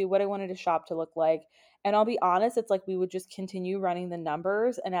wanted to do, what I wanted a shop to look like. And I'll be honest, it's like we would just continue running the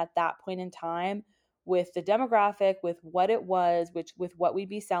numbers. And at that point in time, with the demographic, with what it was, which with what we'd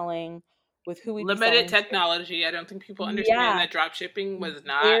be selling, with who we'd be Limited selling to. technology. I don't think people understand Yeah, that drop shipping was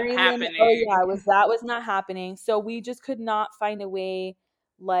not very limit. Oh happening. yeah, that was not happening. So we just could not find a way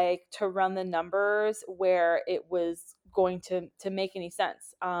like to run the numbers where it was going to make any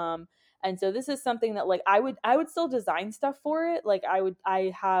sense. And so this is something that like I would still design stuff for it. Like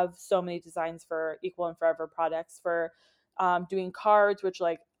I have so many designs for Equal and Forever products for doing cards, which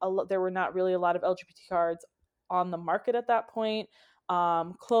like there were not really a lot of LGBT cards on the market at that point.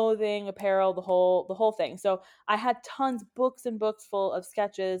 Clothing, apparel, the whole thing. So I had tons books and books full of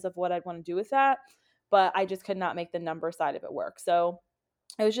sketches of what I'd want to do with that, but I just could not make the number side of it work. So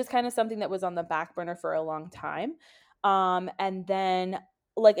it was just kind of something that was on the back burner for a long time. And then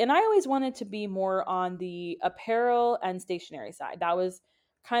like, and I always wanted to be more on the apparel and stationery side. That was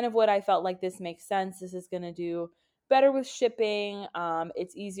kind of what I felt like this makes sense. This is going to do better with shipping.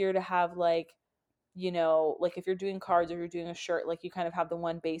 It's easier to have like, like if you're doing cards or you're doing a shirt, like you kind of have the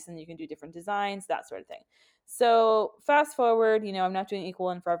one base and you can do different designs, that sort of thing. So fast forward, I'm not doing Equal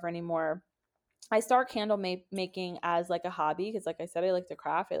and Forever anymore. I start candle making as like a hobby because, like I said, I like to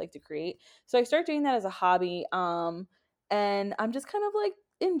craft, I like to create. So I start doing that as a hobby, and I'm just kind of like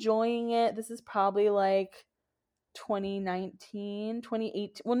enjoying it. This is probably like 2019,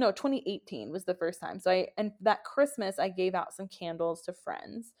 2018. Well, no, 2018 was the first time. So and that Christmas I gave out some candles to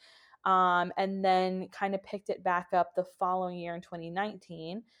friends. And then kind of picked it back up the following year in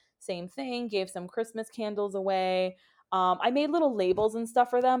 2019. Same thing, gave some Christmas candles away. I made little labels and stuff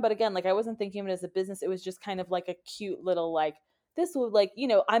for them, but again, like I wasn't thinking of it as a business. It was just kind of like a cute little like this will like,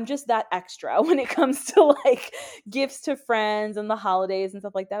 I'm just that extra when it comes to like gifts to friends and the holidays and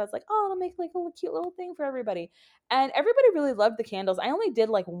stuff like that. I was like, oh, I'll make like a cute little thing for everybody. And everybody really loved the candles. I only did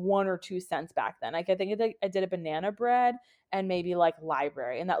like 1 or 2 scents back then. Like I think I did a banana bread and maybe like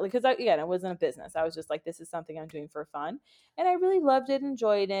library, and that because again, it wasn't a business. I was just like, this is something I'm doing for fun, and I really loved it,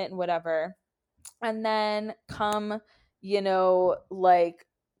 enjoyed it, and whatever. And then come, like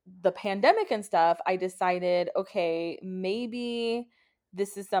the pandemic and stuff, I decided, okay, maybe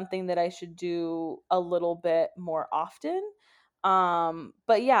this is something that I should do a little bit more often.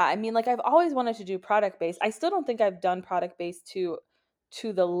 But yeah, I mean, like I've always wanted to do product based. I still don't think I've done product based to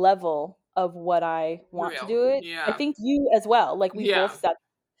the level of what I want to Real. do it. I Yeah. think you as well. Like we Yeah. both said,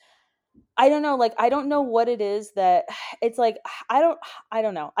 I don't know, like I don't know what it is that it's like I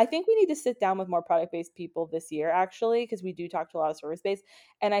don't know. I think we need to sit down with more product-based people this year actually because we do talk to a lot of service-based,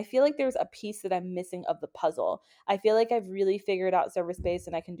 and I feel like there's a piece that I'm missing of the puzzle. I feel like I've really figured out service-based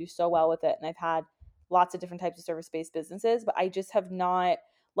and I can do so well with it, and I've had lots of different types of service-based businesses, but I just have not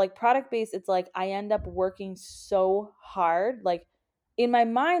like product-based. It's like I end up working so hard, like in my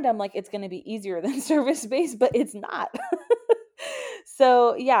mind I'm like it's going to be easier than service-based, but it's not.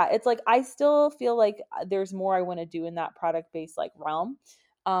 So yeah, it's like I still feel like there's more I want to do in that product based like realm.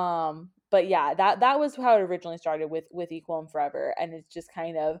 But yeah, that was how it originally started with Equal and Forever, and it's just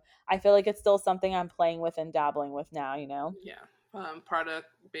kind of I feel like it's still something I'm playing with and dabbling with now. Yeah. Product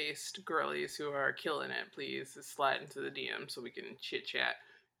based girlies who are killing it, please slide into the DM so we can chit chat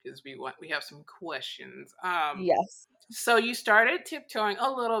because we have some questions. Yes. So you started tiptoeing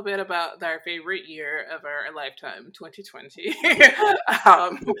a little bit about our favorite year of our lifetime, 2020. How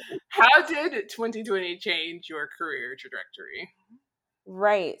did 2020 change your career trajectory?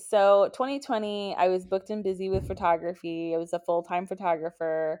 Right. So 2020, I was booked and busy with photography. I was a full-time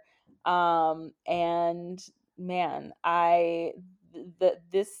photographer. And man,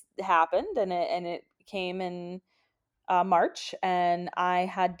 this happened and it came in March, and I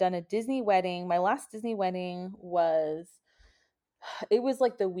had done a Disney wedding. My last Disney wedding was it was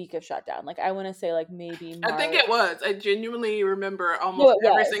like the week of shutdown. Like I want to say like maybe I think March. it was. I genuinely remember No, almost it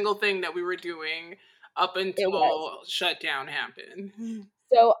every was. single thing that we were doing up It was. until shutdown happened.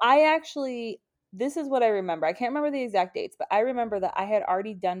 So I actually, this is what I remember. I can't remember the exact dates, but I remember that I had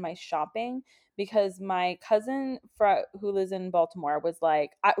already done my shopping because my cousin who lives in Baltimore was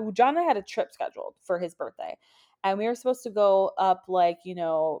like, John and I had a trip scheduled for his birthday. And we were supposed to go up like,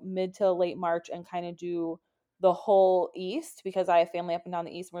 mid to late March and kind of do the whole East because I have family up and down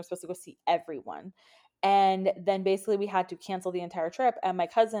the East. And we were supposed to go see everyone. And then basically we had to cancel the entire trip. And my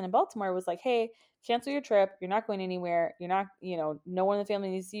cousin in Baltimore was like, hey, cancel your trip. You're not going anywhere. You're not, no one in the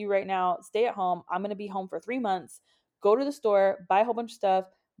family needs to see you right now. Stay at home. I'm going to be home for 3 months. Go to the store, buy a whole bunch of stuff,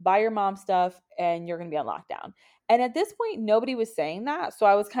 buy your mom stuff, and you're going to be on lockdown. And at this point, nobody was saying that. So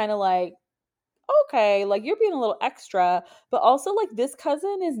I was kind of like, okay, like you're being a little extra, but also like this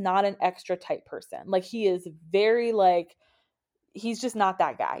cousin is not an extra type person. Like he is very like, he's just not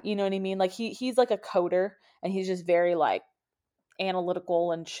that guy. You know what I mean? Like he's like a coder, and he's just very like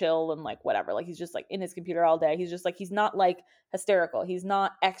analytical and chill and like whatever. Like he's just like in his computer all day. He's just like, he's not like hysterical. He's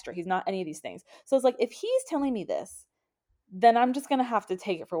not extra. He's not any of these things. So it's like, if he's telling me this, then I'm just going to have to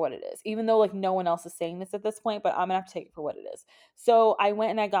take it for what it is, even though like no one else is saying this at this point, but I'm going to have to take it for what it is. So I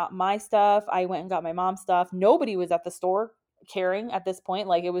went and I got my stuff. I went and got my mom's stuff. Nobody was at the store caring at this point.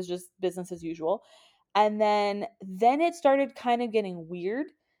 Like it was just business as usual. And then it started kind of getting weird,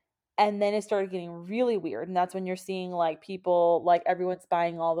 and then it started getting really weird, and that's when you're seeing like people, like everyone's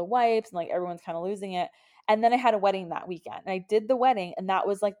buying all the wipes and like everyone's kind of losing it. And then I had a wedding that weekend, and I did the wedding, and that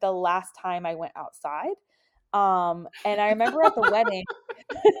was like the last time I went outside. And I remember at the wedding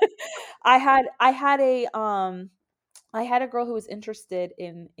I had a girl who was interested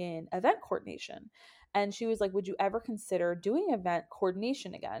in event coordination. And she was like, "Would you ever consider doing event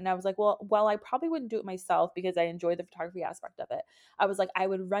coordination again?" And I was like, well, I probably wouldn't do it myself because I enjoy the photography aspect of it. I was like, I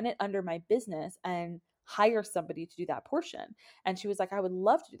would run it under my business and hire somebody to do that portion. And she was like, "I would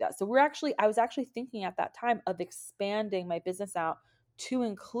love to do that." So I was actually thinking at that time of expanding my business out to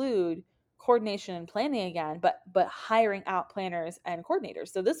include coordination and planning again, but hiring out planners and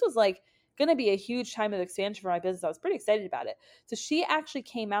coordinators. So this was like going to be a huge time of expansion for my business. I was pretty excited about it. So she actually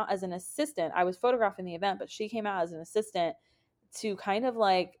came out as an assistant. I was photographing the event, but she came out as an assistant to kind of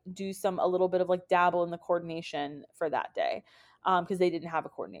like do a little bit of like dabble in the coordination for that day. Because they didn't have a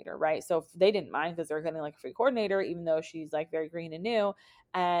coordinator, right? So they didn't mind because they're getting like a free coordinator, even though she's like very green and new.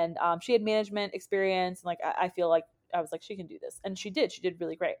 And she had management experience. And like, I feel like I was like, she can do this. And she did. She did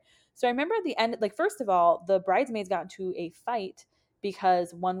really great. So I remember at the end, like, first of all, the bridesmaids got into a fight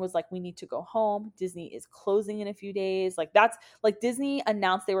because one was like, "We need to go home. Disney is closing in a few days." Like that's like Disney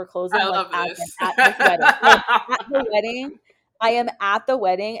announced they were closing I like love as this. at this wedding. Like at the wedding, I am at the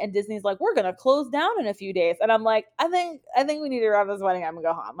wedding, and Disney's like, "We're gonna close down in a few days," and I'm like, I think we need to wrap this wedding. I'm gonna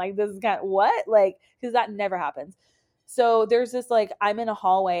go home. Like this is kind of what, like, because that never happens. So there's this like, I'm in a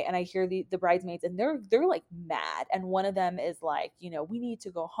hallway and I hear the bridesmaids, and they're like mad, and one of them is like, "We need to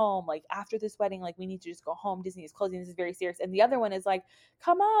go home. Like after this wedding, like we need to just go home. Disney is closing. This is very serious." And the other one is like,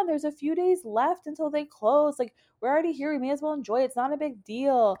 "Come on, there's a few days left until they close. Like we're already here. We may as well enjoy it. It's not a big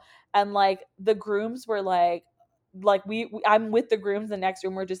deal." And like the grooms were like I'm with the grooms in the next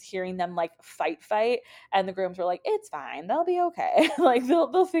room. We're just hearing them like fight, and the grooms were like, "It's fine, they'll be okay." Like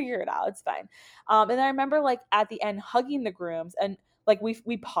they'll figure it out, it's fine. And I remember like at the end hugging the grooms, and like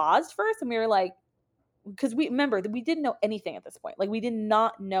we paused first, and we were like, because we remember that we didn't know anything at this point. Like we did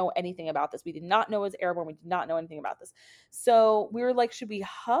not know anything about this. We did not know it was airborne. We did not know anything about this. So we were like, "Should we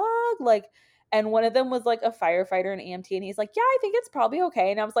hug?" Like, and one of them was like a firefighter and EMT, and he's like, "Yeah, I think it's probably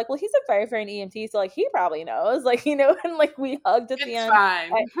okay." And I was like, "Well, he's a firefighter and EMT, so like he probably knows." Like, and like we hugged at the It's end.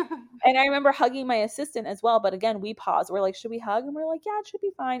 fine. And I remember hugging my assistant as well. But again, we paused. We're like, "Should we hug?" And we're like, "Yeah, it should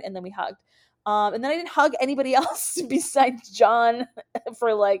be fine." And then we hugged. And then I didn't hug anybody else besides John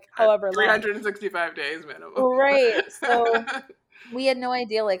for like however long. 365 days minimum. Right. So we had no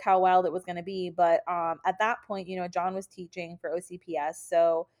idea like how wild it was going to be. But at that point, John was teaching for OCPS.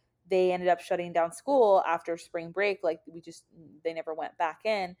 So they ended up shutting down school after spring break. Like they never went back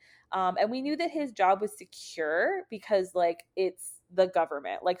in. And we knew that his job was secure because like it's the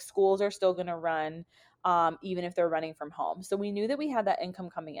government. Like schools are still going to run even if they're running from home. So we knew that we had that income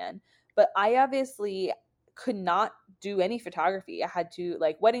coming in. But I obviously could not do any photography. I had to,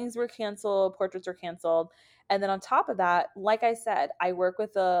 like, weddings were canceled, portraits were canceled. And then on top of that, like I said, I work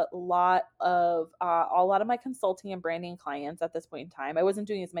with a lot of my consulting and branding clients at this point in time. I wasn't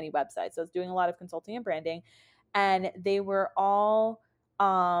doing as many websites, so I was doing a lot of consulting and branding, and they were all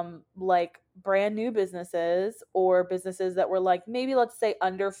like brand new businesses, or businesses that were like maybe, let's say,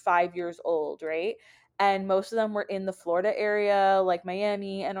 under 5 years old, right? And most of them were in the Florida area, like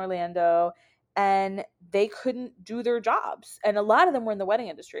Miami and Orlando, and they couldn't do their jobs. And a lot of them were in the wedding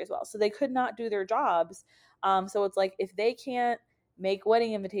industry as well, so they could not do their jobs. So it's like, if they can't make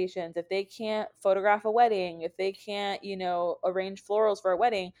wedding invitations, if they can't photograph a wedding, if they can't, arrange florals for a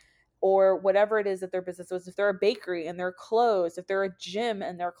wedding, or whatever it is that their business was, if they're a bakery and they're closed, if they're a gym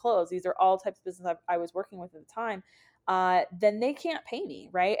and they're closed, these are all types of business I was working with at the time, then they can't pay me,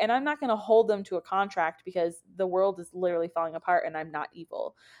 right? And I'm not going to hold them to a contract because the world is literally falling apart and I'm not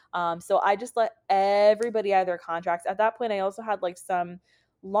evil. So I just let everybody out of their contracts. At that point, I also had like some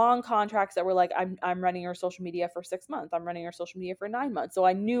long contracts that were like, I'm running your social media for 6 months. I'm running your social media for 9 months. So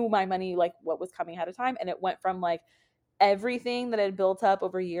I knew my money, like what was coming ahead of time. And it went from like everything that had built up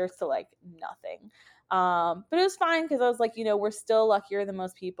over years to like nothing. But it was fine because I was like, we're still luckier than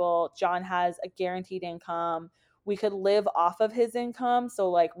most people. John has a guaranteed income. We could live off of his income. So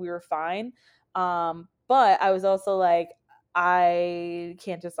like we were fine. But I was also like, I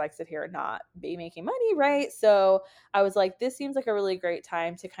can't just like sit here and not be making money, right? So I was like, this seems like a really great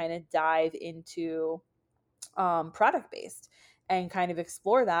time to kind of dive into product based and kind of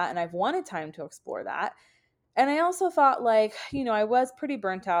explore that. And I've wanted time to explore that. And I also thought, like, I was pretty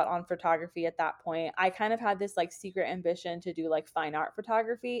burnt out on photography at that point. I kind of had this like secret ambition to do like fine art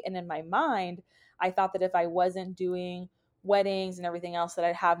photography. And in my mind, I thought that if I wasn't doing weddings and everything else, that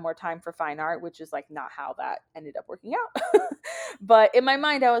I'd have more time for fine art, which is like not how that ended up working out. But in my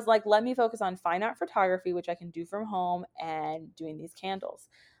mind, I was like, let me focus on fine art photography, which I can do from home, and doing these candles.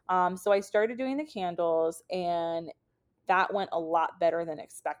 So I started doing the candles, and that went a lot better than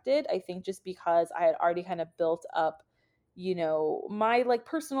expected. I think just because I had already kind of built up, my like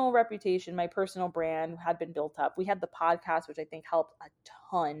personal reputation, my personal brand had been built up. We had the podcast, which I think helped a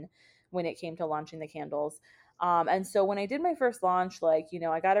ton when it came to launching the candles. And so when I did my first launch, like,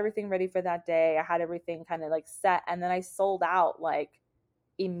 I got everything ready for that day. I had everything kind of like set, and then I sold out like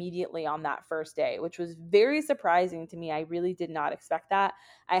immediately on that first day, which was very surprising to me. I really did not expect that.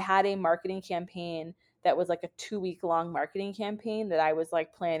 I had a marketing campaign that was like a 2-week long marketing campaign that I was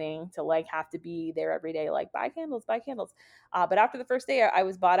like planning to like have to be there every day, like buy candles, buy candles. But after the first day, I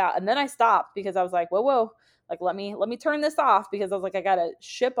was bought out, and then I stopped because I was like, whoa, like let me turn this off, because I was like, I gotta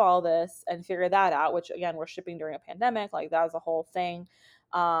ship all this and figure that out. Which again, we're shipping during a pandemic, like that was a whole thing.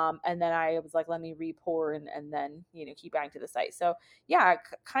 And then I was like, let me re-pour and then, keep adding to the site. So yeah,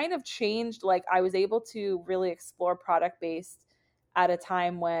 kind of changed. Like I was able to really explore product based at a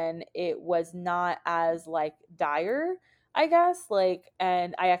time when it was not as like dire, I guess. Like,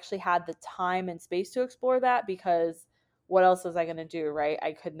 and I actually had the time and space to explore that, because what else was I going to do? Right.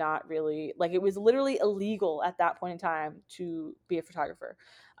 I could not really, like, it was literally illegal at that point in time to be a photographer.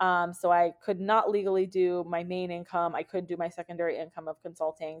 So I could not legally do my main income. I could do my secondary income of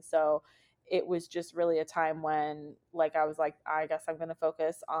consulting. So it was just really a time when like I was like, I guess I'm going to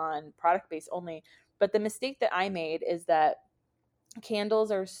focus on product based only. But the mistake that I made is that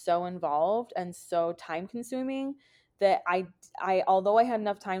candles are so involved and so time consuming that I although I had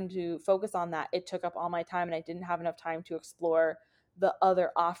enough time to focus on that, it took up all my time, and I didn't have enough time to explore the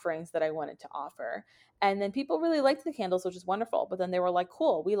other offerings that I wanted to offer. And then people really liked the candles, which is wonderful, but then they were like,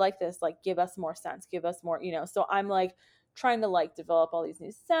 cool, we like this, like give us more scents, give us more, so I'm like trying to like develop all these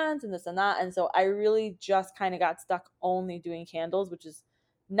new scents and this and that. And so I really just kind of got stuck only doing candles, which is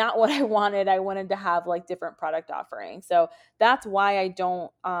not what I wanted. I wanted to have like different product offerings. So that's why I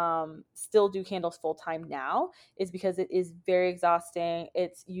don't still do candles full time now, is because it is very exhausting.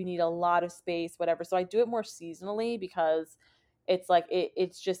 You need a lot of space, whatever. So I do it more seasonally, because it's like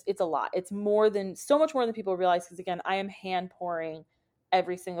it's a lot. It's so much more than people realize, because again, I am hand pouring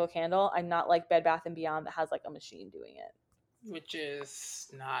every single candle. I'm not like Bed Bath & Beyond that has like a machine doing it, which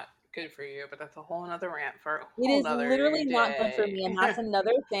is not good for you, but that's a whole nother rant for a it whole is nother literally not good for day. me. And that's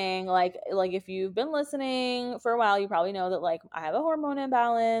another thing. Like if you've been listening for a while, you probably know that like I have a hormone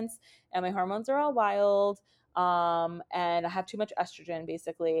imbalance and my hormones are all wild. And I have too much estrogen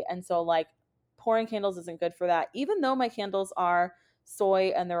basically. And so like pouring candles isn't good for that, even though my candles are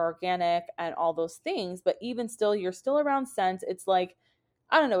soy and they're organic and all those things. But even still, you're still around scent. It's like,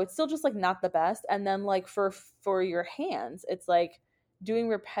 I don't know, it's still just like not the best. And then like for your hands, it's like doing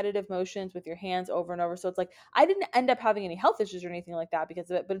repetitive motions with your hands over and over. So it's like I didn't end up having any health issues or anything like that because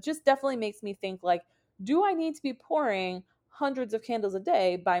of it, but it just definitely makes me think like, do I need to be pouring hundreds of candles a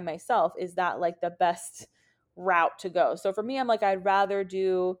day by myself? Is that like the best route to go? So for me, I'm like, I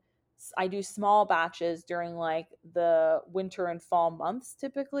do small batches during like the winter and fall months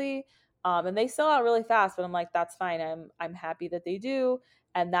typically. And they sell out really fast, but I'm like, that's fine. I'm happy that they do,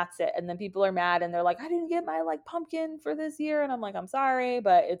 and that's it. And then people are mad and they're like, I didn't get my like pumpkin for this year, and I'm like, I'm sorry,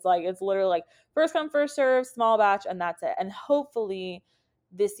 but it's like it's literally like first come first serve, small batch, and that's it. And hopefully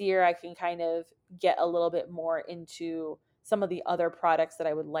this year I can kind of get a little bit more into some of the other products that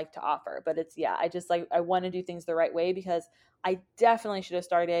I would like to offer. But it's I just like I want to do things the right way, because I definitely should have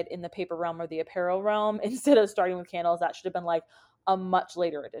started in the paper realm or the apparel realm instead of starting with candles. That should have been like a much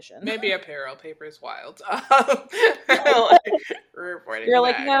later edition. Maybe apparel. Paper is wild. You're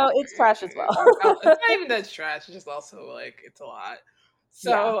like, no, it's trash as well. It's not even that it's trash. It's just also like it's a lot.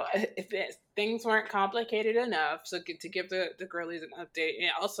 So if things weren't complicated enough, so to give the girlies an update, and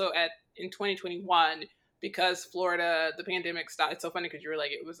also in 2021, because Florida, the pandemic stopped. It's so funny because you were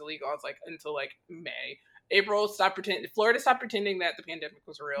like, it was illegal. I was like, until like May. April stopped pretending. Florida stopped pretending that the pandemic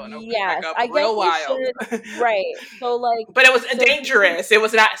was real and opened back up real wild. Right. So like, but it was dangerous. It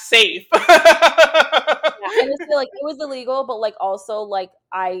was not safe. I just feel like it was illegal, but like also like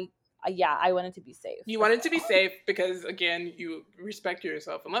I yeah, I wanted to be safe. You wanted to be safe because, again, you respect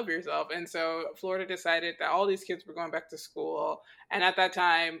yourself and love yourself. And so Florida decided that all these kids were going back to school. And at that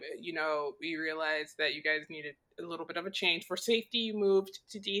time, we realized that you guys needed a little bit of a change. For safety, you moved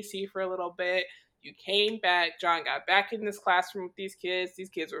to DC for a little bit. You came back. John got back in this classroom with these kids. These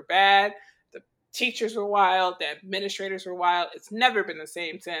kids were bad. The teachers were wild. The administrators were wild. It's never been the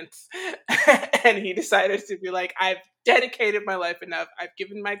same since. And he decided to be like, I've dedicated my life enough. I've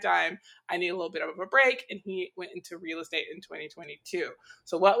given my time. I need a little bit of a break. And he went into real estate in 2022.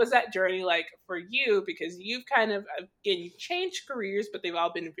 So what was that journey like for you? Because you've kind of, again, you've changed careers, but they've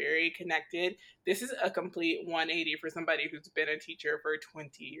all been very connected. This is a complete 180 for somebody who's been a teacher for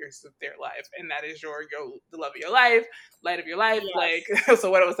 20 years of their life. And that is the love of your life, light of your life. Yes. Like,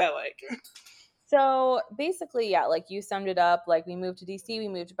 so what was that like? So basically, yeah, like you summed it up. Like we moved to DC, we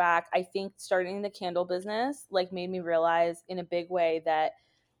moved back. I think starting the candle business like made me realize in a big way that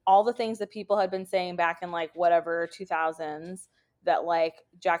all the things that people had been saying back in like whatever 2000s, that like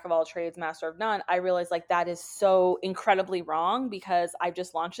jack of all trades, master of none, I realized like that is so incredibly wrong, because I've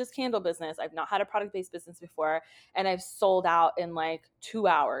just launched this candle business. I've not had a product-based business before, and I've sold out in like 2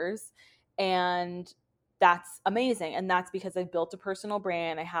 hours. And that's amazing. And that's because I've built a personal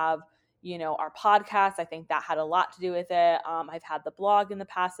brand. I have our podcast. I think that had a lot to do with it. I've had the blog in the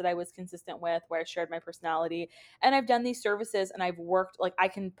past that I was consistent with, where I shared my personality, and I've done these services, and I've worked, like I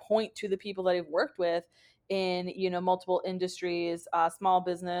can point to the people that I've worked with in, multiple industries, small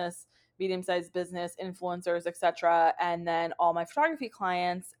business, medium-sized business, influencers, etc. And then all my photography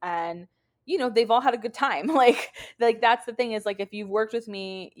clients, and they've all had a good time. Like that's the thing, is like, if you've worked with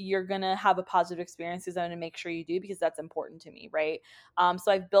me, you're going to have a positive experience, because I'm going to make sure you do, because that's important to me. Right.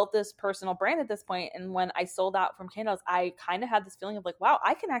 So I've built this personal brand at this point. And when I sold out from candles, I kind of had this feeling of like, wow,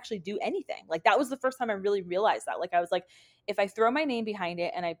 I can actually do anything. Like that was the first time I really realized that. Like I was like, if I throw my name behind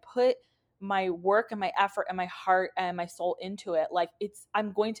it and I put my work and my effort and my heart and my soul into it, like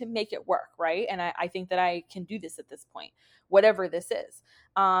I'm going to make it work. Right. And I think that I can do this at this point, whatever this is.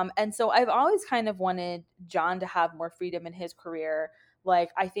 And so I've always kind of wanted John to have more freedom in his career.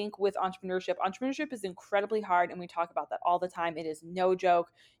 Like I think with entrepreneurship is incredibly hard, and we talk about that all the time. It is no joke.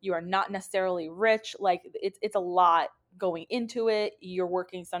 You are not necessarily rich. Like it's a lot going into it. You're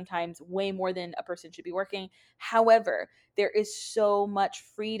working sometimes way more than a person should be working. However, there is so much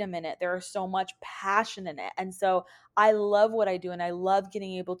freedom in it. There is so much passion in it. And so I love what I do, and I love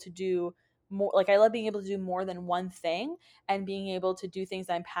getting able to do more. Like I love being able to do more than one thing, and being able to do things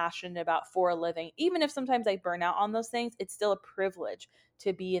I'm passionate about for a living. Even if sometimes I burn out on those things, it's still a privilege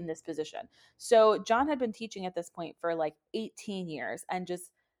to be in this position. So John had been teaching at this point for like 18 years, and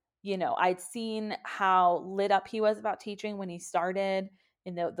just, I'd seen how lit up he was about teaching when he started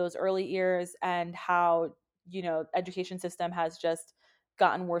in those early years, and how, education system has just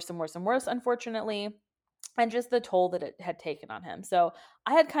gotten worse and worse and worse, unfortunately, and just the toll that it had taken on him. So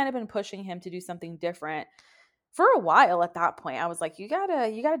I had kind of been pushing him to do something different for a while. At that point I was like, you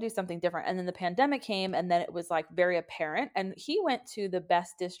gotta do something different. And then the pandemic came, and then it was like very apparent, and he went to the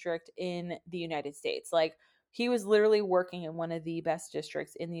best district in the United States. Like he was literally working in one of the best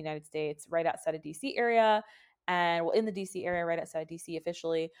districts in the United States, right outside of DC area, and well, in the DC area, right outside DC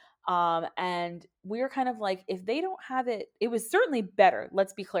officially. And we were kind of like, if they don't have it, it was certainly better.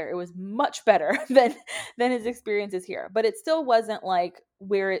 Let's be clear, it was much better than his experiences here, but it still wasn't like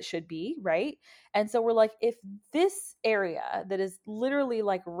where it should be, right? And so we're like, if this area that is literally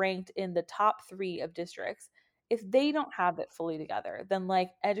like ranked in the top 3 of districts, if they don't have it fully together, then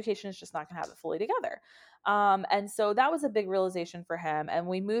like education is just not going to have it fully together. And so that was a big realization for him. And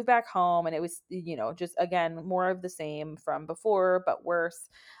we moved back home, and it was, just again, more of the same from before, but worse.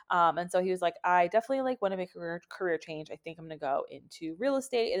 And so he was like, I definitely like want to make a career change. I think I'm going to go into real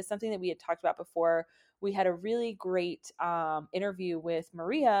estate. It is something that we had talked about before. We had a really great interview with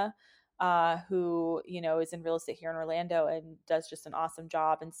Maria, who, is in real estate here in Orlando and does just an awesome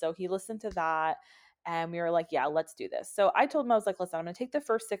job. And so he listened to that, and we were like, yeah, let's do this. So I told him, I was like, listen, I'm going to take the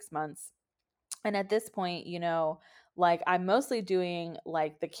first 6 months. And at this point, like I'm mostly doing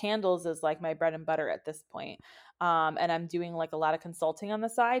like the candles is like my bread and butter at this point. And I'm doing like a lot of consulting on the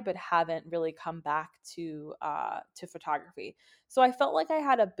side, but haven't really come back to photography. So I felt like I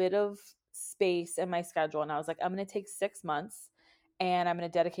had a bit of space in my schedule, and I was like, I'm going to take 6 months, and I'm going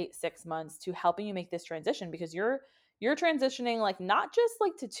to dedicate 6 months to helping you make this transition, because you're transitioning like not just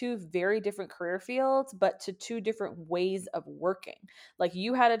like to 2 very different career fields, but to 2 different ways of working. Like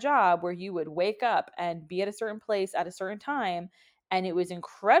you had a job where you would wake up and be at a certain place at a certain time, and it was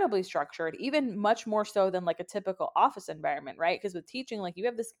incredibly structured, even much more so than like a typical office environment, right? Because with teaching, like you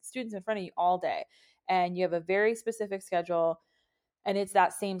have the students in front of you all day, and you have a very specific schedule. And it's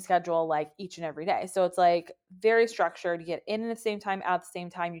that same schedule like each and every day. So it's like very structured. You get in at the same time, out at the same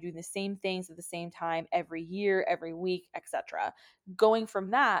time. You're doing the same things at the same time every year, every week, etc. Going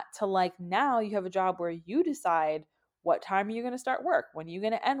from that to like now you have a job where you decide what time are you going to start work, when are you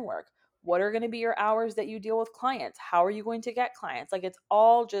going to end work, what are going to be your hours that you deal with clients, how are you going to get clients. Like it's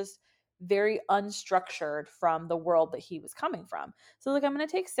all just very unstructured from the world that he was coming from. So like I'm going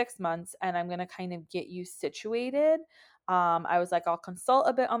to take 6 months and I'm going to kind of get you situated. I was like, I'll consult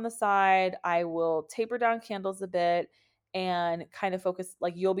a bit on the side. I will taper down candles a bit and kind of focus,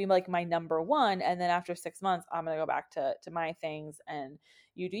 like you'll be like my number one. And then after 6 months, I'm going to go back to my things and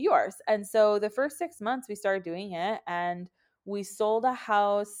you do yours. And so the first 6 months we started doing it and we sold a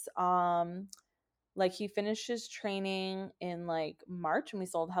house. Like he finished his training in like March and we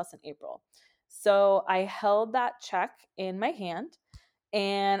sold the house in April. So I held that check in my hand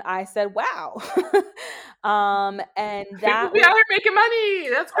and I said, wow. And People that be was, out here making money.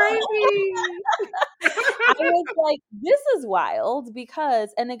 That's crazy. I was like, this is wild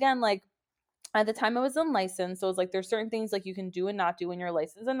because, and again, like at the time I was unlicensed. So it's like, there's certain things like you can do and not do when you're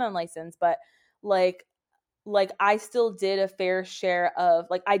licensed and unlicensed, but like, I still did a fair share of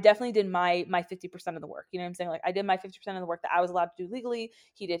like I definitely did my 50% of the work. You know what I'm saying? Like I did my 50% of the work that I was allowed to do legally.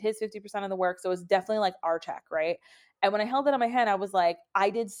 He did his 50% of the work. So it's definitely like our check, right? And when I held it on my hand, I was like, I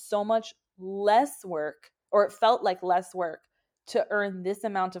did so much less work, or it felt like less work to earn this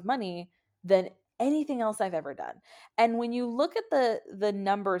amount of money than anything else I've ever done. And when you look at the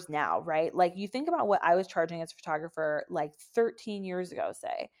numbers now, right? Like you think about what I was charging as a photographer like 13 years ago,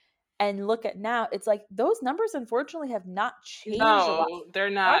 say, and look at now, it's like those numbers unfortunately have not changed a lot. No,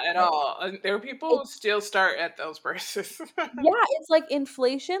 they're not at all. There are people who It's still start at those prices. yeah, it's like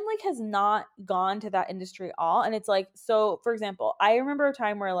inflation like has not gone to that industry at all. And it's like, so for example, I remember a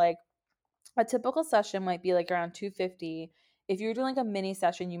time where like a typical session might be like around 250. If you're doing like a mini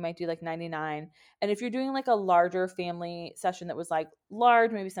session, you might do like 99. And if you're doing like a larger family session that was like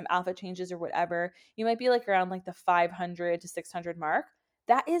large, maybe some outfit changes or whatever, you might be like around like the 500 to 600 mark.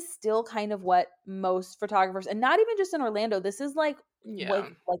 That is still kind of what most photographers, and not even just in Orlando, this is Yeah.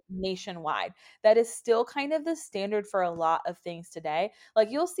 like nationwide. That is still kind of the standard for a lot of things today. Like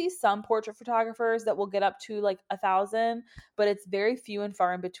you'll see some portrait photographers that will get up to like 1,000, but it's very few and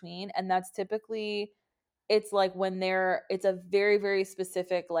far in between. And that's typically, it's like when it's a very, very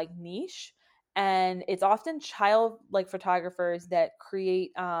specific like niche. And it's often child like photographers that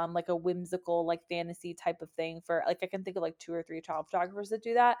create like a whimsical like fantasy type of thing for like I can think of like 2 or 3 child photographers that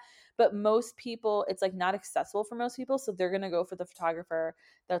do that. But most people, it's like not accessible for most people. So they're gonna go for the photographer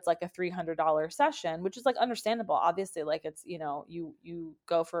that's like a $300 session, which is like understandable. Obviously, like it's, you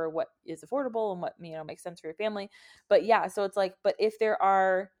go for what is affordable and what makes sense for your family. But yeah, so it's like, but if there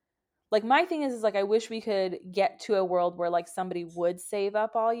are like my thing is like I wish we could get to a world where like somebody would save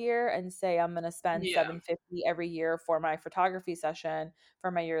up all year and say I'm going to spend Yeah. 750 every year for my photography session,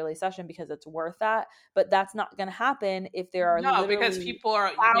 for my yearly session, because it's worth that. But that's not going to happen if there are No, because literally people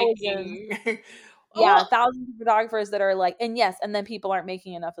are thousands, making yeah, well, thousands of photographers that are like, and yes, and then people aren't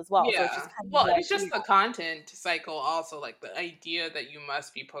making enough as well. So it's just yeah. kind of Well, like, it's just the content cycle also, like the idea that you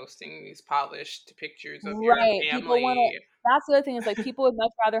must be posting these polished pictures of your right. People want family to, that's the other thing is like people would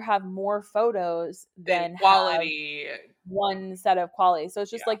much rather have more photos than than have quality. one set of quality. So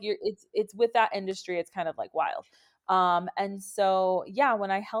it's just Yeah. like it's with that industry, it's kind of like wild. And so yeah,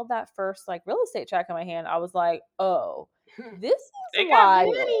 when I held that first like real estate check in my hand, I was like, oh, this is They got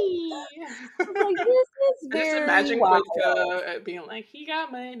wild. money. I was like, this is I just very imagine wild. Quitka being like, he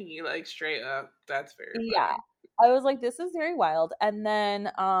got money, like straight up. That's very Yeah. funny. I was like, this is very wild. And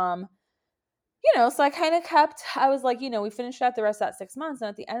then so I kind of kept, I was like, we finished out the rest of that 6 months. And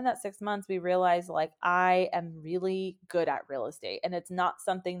at the end of that 6 months, we realized like I am really good at real estate. And it's not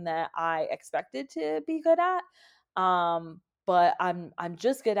something that I expected to be good at. But I'm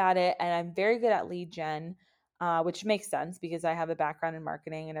just good at it. And I'm very good at lead gen, which makes sense because I have a background in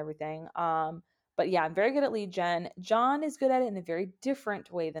marketing and everything. But yeah, I'm very good at lead gen. John is good at it in a very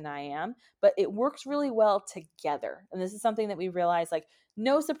different way than I am, but it works really well together. And this is something that we realized like,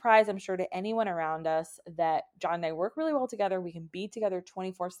 no surprise, I'm sure, to anyone around us that John and I work really well together. We can be together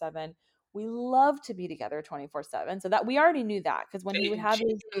 24/7. We love to be together 24/7. So that we already knew that because when he would They have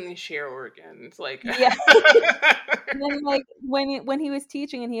his, genuinely share organs. Like, yeah. And then like when he was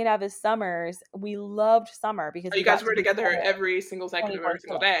teaching and he'd have his summers, we loved summer because you we guys got to were be together together every single second of every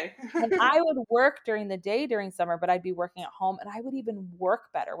single 24/7. day. And I would work during the day during summer, but I'd be working at home and I would even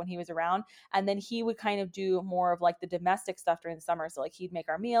work better when he was around. And then he would kind of do more of like the domestic stuff during the summer. So like he'd make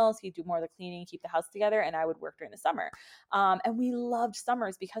our meals, he'd do more of the cleaning, keep the house together, and I would work during the summer. And we loved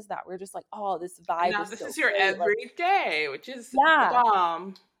summers because of that. We are just like, oh, this And vibe now is this so is your great. Like, everyday, which is the yeah.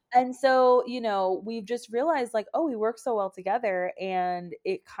 bomb. And so, we've just realized like, oh, we work so well together, and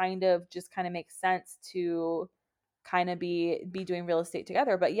it kind of makes sense to kind of be doing real estate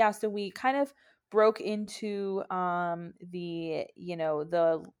together. But yeah, so we kind of broke into the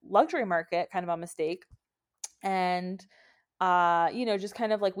luxury market kind of on mistake. And just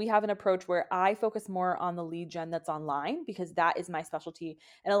kind of like, we have an approach where I focus more on the lead gen that's online, because that is my specialty.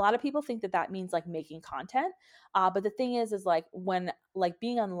 And a lot of people think that that means like making content. But the thing is like, when like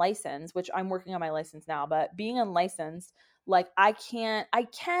being unlicensed, which I'm working on my license now, but being unlicensed, like I can,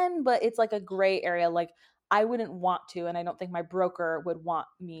 but it's like a gray area. Like I wouldn't want to, and I don't think my broker would want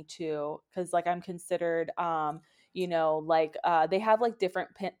me to, because like I'm considered they have like different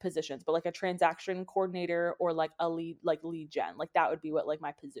positions, but like a transaction coordinator or like a lead gen, like that would be what like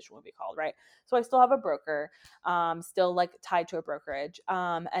my position would be called, right? So I still have a broker, still like tied to a brokerage,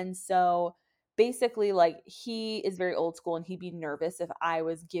 and so basically like he is very old school, and he'd be nervous if I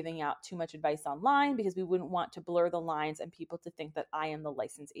was giving out too much advice online, because we wouldn't want to blur the lines and people to think that I am the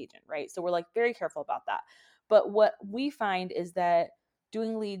licensed agent, right? So we're like very careful about that. But what we find is that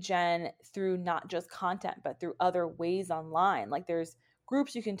doing lead gen through not just content, but through other ways online. Like there's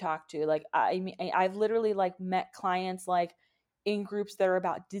groups you can talk to. Like I mean, I've literally like met clients like in groups that are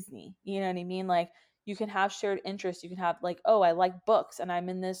about Disney. You know what I mean? Like you can have shared interests. You can have like, oh, I like books, and I'm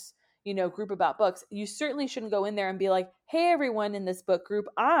in this group about books. You certainly shouldn't go in there and be like, hey, everyone in this book group,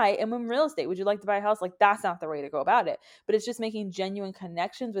 I am in real estate. Would you like to buy a house? Like that's not the way to go about it. But it's just making genuine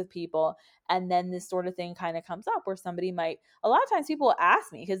connections with people. And then this sort of thing kind of comes up where somebody might, a lot of times people will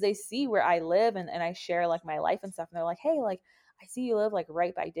ask me because they see where I live, and I share like my life and stuff. And they're like, hey, like, I see you live like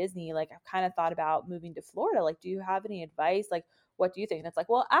right by Disney. Like I've kind of thought about moving to Florida. Like, do you have any advice? Like, what do you think? And it's like,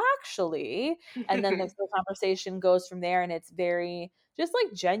 well, actually, and then the conversation goes from there, and it's very just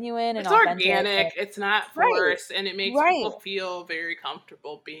like genuine and It's authentic. organic, it's not Right. forced, and it makes Right. people feel very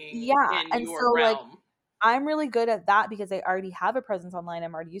comfortable being Yeah. in And your so like realm. I'm really good at that because I already have a presence online.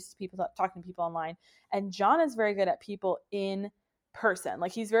 I'm already used to people talking to people online. And John is very good at people in person.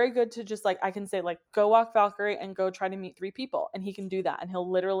 Like he's very good to just like, I can say like, go walk Valkyrie and go try to meet 3 people. And he can do that. And he'll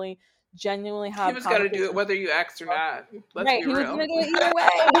literally genuinely He have was gonna do it conversations. whether you asked or not. Let's Right. be He was going real. to do it either way.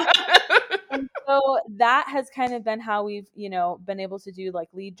 And so that has kind of been how we've, been able to do like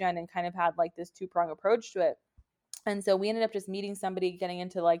lead gen and kind of had like this 2-prong approach to it. And so we ended up just meeting somebody getting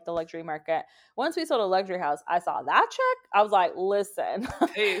into like the luxury market. Once we sold a luxury house, I saw that check. I was like, listen,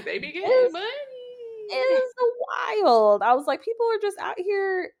 Hey, they be getting this money. is wild. I was like, people are just out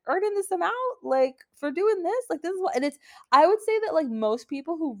here earning this amount, like for doing this. Like this is what, and it's, I would say that like most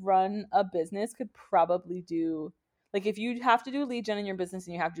people who run a business could probably do, like if you have to do lead gen in your business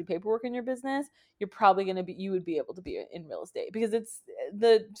and you have to do paperwork in your business, you're probably going to be, you would be able to be in real estate because it's,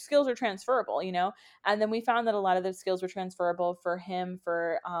 the skills are transferable, And then we found that a lot of those skills were transferable for him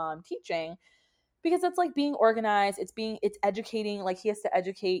for teaching, because it's like being organized, it's educating, like he has to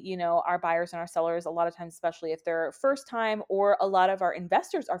educate our buyers and our sellers a lot of times, especially if they're first time, or a lot of our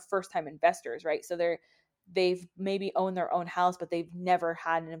investors are first time investors, right? So they've maybe owned their own house, but they've never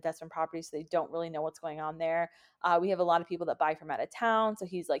had an investment property, so they don't really know what's going on there. We have a lot of people that buy from out of town, so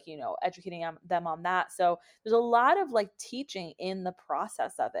he's like educating them on that. So there's a lot of like teaching in the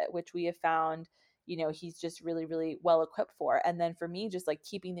process of it, which we have found he's just really, really well equipped for. And then for me, just like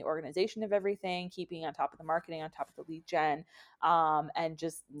keeping the organization of everything, keeping on top of the marketing, on top of the lead gen, and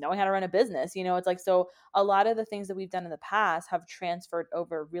just knowing how to run a business, it's like, so a lot of the things that we've done in the past have transferred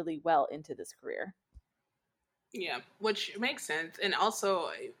over really well into this career. Yeah, which makes sense. And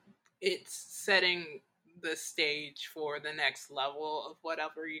also, it's setting the stage for the next level of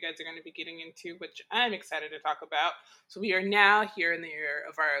whatever you guys are going to be getting into, which I'm excited to talk about. So we are now here in the year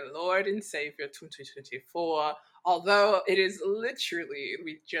of our Lord and Savior 2024. Although it is literally,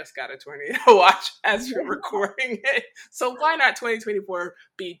 we just got a tornado watch as we're recording it. So why not 2024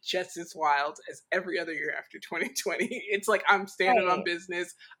 be just as wild as every other year after 2020? It's like I'm standing on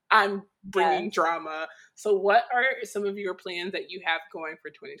business. I'm bringing drama. So what are some of your plans that you have going for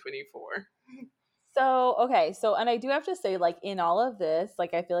 2024? So, okay. So, and I do have to say, like, in all of this,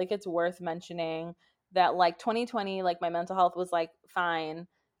 like, I feel like it's worth mentioning that, like, 2020, like, my mental health was, like, fine.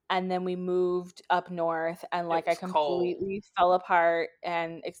 And then we moved up north, and, like, I completely fell apart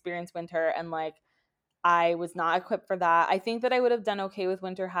and experienced winter. And, like, I was not equipped for that. I think that I would have done okay with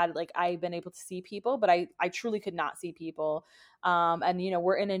winter had like I been able to see people, but I truly could not see people. And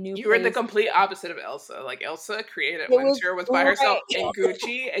we're in a new You place. were the complete opposite of Elsa. Like Elsa created winter, was by herself in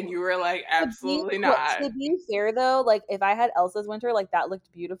Gucci, and you were like, absolutely not. To be fair though, like if I had Elsa's winter, like that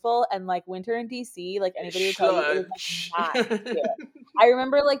looked beautiful, and like winter in DC, like anybody would tell you, it was like not cute. I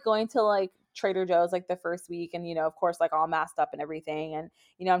remember like going to like Trader Joe's like the first week and, of course, like all masked up and everything. And,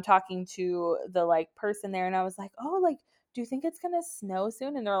 I'm talking to the like person there and I was like, oh, like, do you think it's going to snow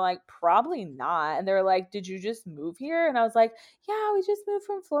soon? And they're like, probably not. And they're like, did you just move here? And I was like, yeah, we just moved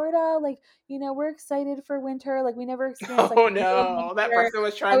from Florida. Like, we're excited for winter. Like we never experienced like Oh real no, that winter. person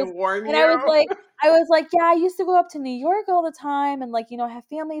was I trying to was, warn and you. I was like, yeah, I used to go up to New York all the time and like, I have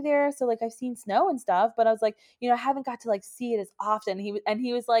family there. So like I've seen snow and stuff, but I was like, I haven't got to like see it as often.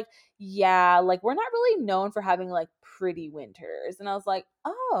 He was like, yeah, like we're not really known for having like pretty winters. And I was like,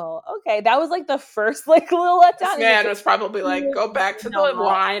 oh, okay. That was like the first like little This letdown. He's like, man was probably like, "You're go back to the not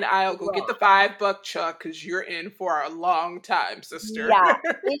wine aisle, go get the wrong." $5 Chuck, because you're in for a long time, sister. Yeah,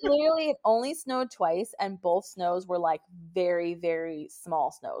 it only snowed twice, and both snows were like very, very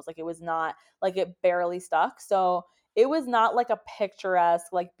small snows. Like it was not like it barely stuck. So it was not like a picturesque,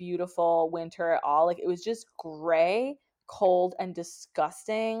 like beautiful winter at all. Like it was just gray, cold, and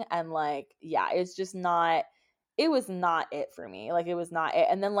disgusting. And like, yeah, it's just not. It was not it for me. Like it was not it.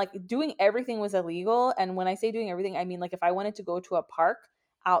 And then like doing everything was illegal. And when I say doing everything, I mean like if I wanted to go to a park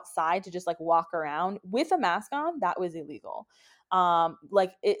outside to just like walk around with a mask on, that was illegal.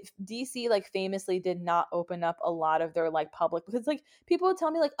 Like DC like famously did not open up a lot of their like public, because like people would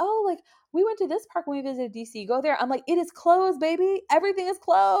tell me like, oh, like we went to this park when we visited DC, go there. I'm like, it is closed, baby, everything is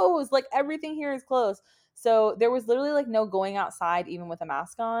closed, like everything here is closed. So there was literally like no going outside even with a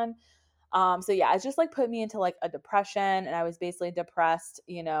mask on. So yeah, it just like put me into like a depression, and I was basically depressed,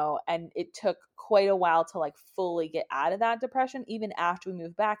 and it took quite a while to like fully get out of that depression, even after we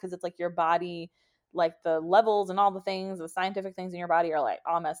moved back, because it's like your body, like the levels and all the things, the scientific things in your body are like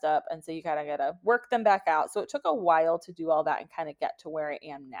all messed up. And so you kind of got to work them back out. So it took a while to do all that and kind of get to where I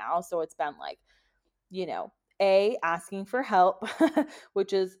am now. So it's been like, you know, asking for help,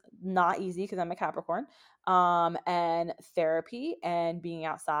 which is not easy because I'm a Capricorn, and therapy and being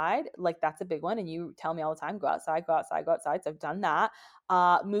outside, like that's a big one. And you tell me all the time, go outside, go outside, go outside. So I've done that.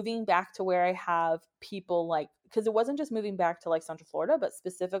 Moving back to where I have people like, because it wasn't just moving back to like Central Florida, but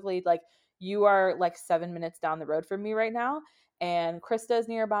specifically like you are like 7 minutes down the road from me right now. And Krista is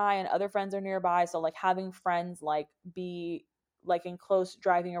nearby and other friends are nearby. So like having friends like be like in close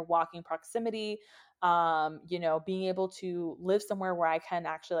driving or walking proximity, being able to live somewhere where I can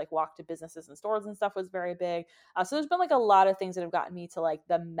actually like walk to businesses and stores and stuff was very big. So there's been like a lot of things that have gotten me to like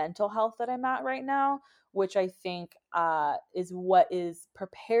the mental health that I'm at right now, which I think is what is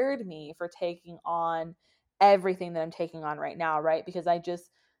prepared me for taking on everything that I'm taking on right now, right? Because I just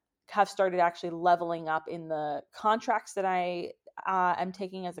have started actually leveling up in the contracts that I am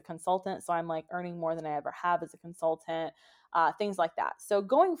taking as a consultant. So I'm like earning more than I ever have as a consultant, things like that. So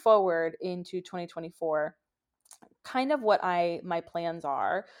going forward into 2024, kind of what my plans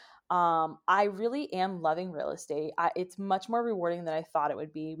are. I really am loving real estate. It's much more rewarding than I thought it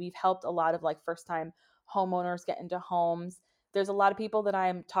would be. We've helped a lot of like first time homeowners get into homes. There's a lot of people that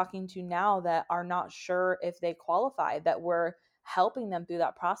I'm talking to now that are not sure if they qualify, that we're helping them through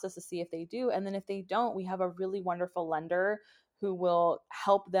that process to see if they do. And then if they don't, we have a really wonderful lender who will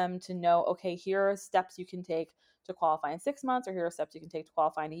help them to know, okay, here are steps you can take to qualify in 6 months, or here are steps you can take to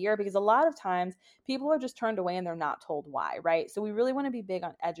qualify in a year. Because a lot of times people are just turned away and they're not told why, right? So we really want to be big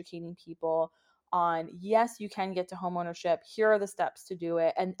on educating people on, yes, you can get to homeownership. Here are the steps to do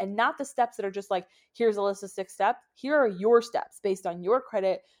it. And not the steps that are just like, here's a list of 6 steps. Here are your steps based on your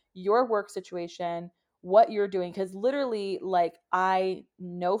credit, your work situation, what you're doing. Because literally, like, I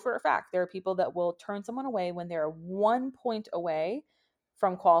know for a fact there are people that will turn someone away when they're 1 point away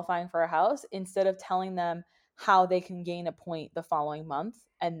from qualifying for a house, instead of telling them how they can gain a point the following month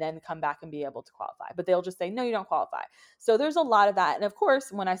and then come back and be able to qualify. But they'll just say, no, you don't qualify. So there's a lot of that. And of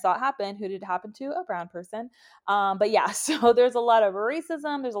course, when I saw it happen, who did it happen to? A brown person. But yeah, so there's a lot of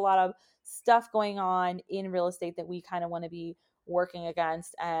racism. There's a lot of stuff going on in real estate that we kind of want to be working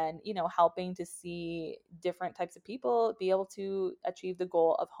against, and helping to see different types of people be able to achieve the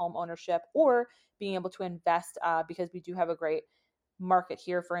goal of home ownership, or being able to invest, because we do have a great market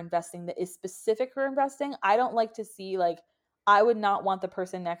here for investing that is specific for investing. I don't like to see like, I would not want the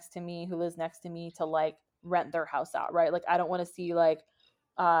person next to me who lives next to me to like rent their house out, right? Like I don't want to see like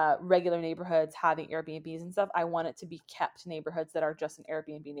regular neighborhoods having Airbnbs and stuff. I want it to be kept neighborhoods that are just an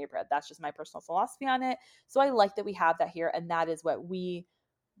Airbnb neighborhood. That's just my personal philosophy on it. So I like that we have that here, and that is what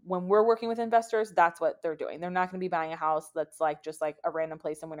when we're working with investors, that's what they're doing. They're not going to be buying a house that's like just like a random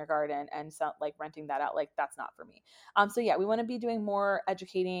place in Winter Garden and like renting that out. Like that's not for me. So yeah, we want to be doing more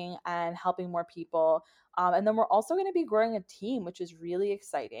educating and helping more people. And then we're also going to be growing a team, which is really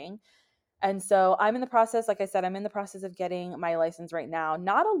exciting. And so I'm in the process, like I said, I'm in the process of getting my license right now.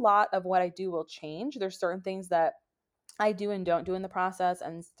 Not a lot of what I do will change. There's certain things that I do and don't do in the process,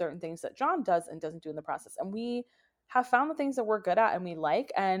 and certain things that John does and doesn't do in the process. And we have found the things that we're good at and we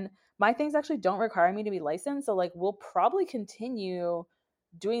like. And my things actually don't require me to be licensed. So, like, we'll probably continue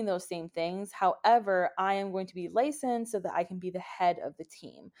doing those same things. However, I am going to be licensed so that I can be the head of the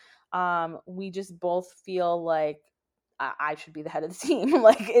team. We just both feel like I should be the head of the team.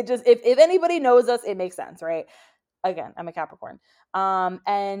 Like, it just, if anybody knows us, it makes sense, right? Again, I'm a Capricorn.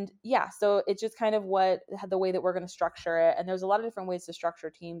 And yeah, so it's just kind of the way that we're going to structure it. And there's a lot of different ways to structure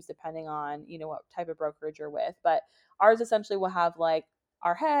teams depending on, what type of brokerage you're with. But ours essentially will have like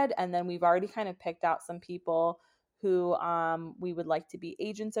our head, and then we've already kind of picked out some people who we would like to be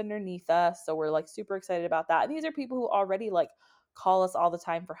agents underneath us. So we're like super excited about that. And these are people who already like call us all the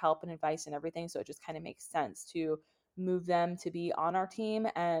time for help and advice and everything. So it just kind of makes sense to move them to be on our team.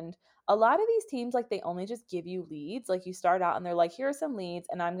 And a lot of these teams, like, they only just give you leads. Like, you start out and they're like, here are some leads,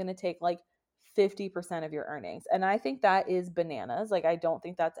 and I'm going to take like 50% of your earnings. And I think that is bananas. Like, I don't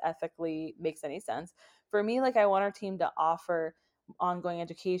think that's ethically makes any sense. For me, like, I want our team to offer ongoing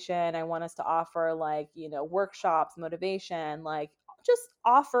education. I want us to offer like, workshops, motivation, like, just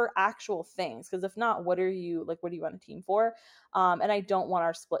offer actual things. Because if not, what do you want a team for? And I don't want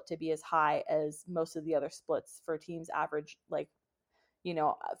our split to be as high as most of the other splits for teams average, like,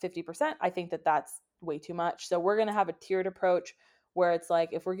 50%. I think that that's way too much. So we're going to have a tiered approach where it's like,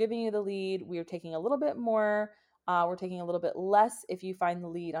 if we're giving you the lead, we're taking a little bit more. We're taking a little bit less if you find the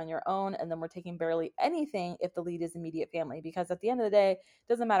lead on your own. And then we're taking barely anything if the lead is immediate family. Because at the end of the day, it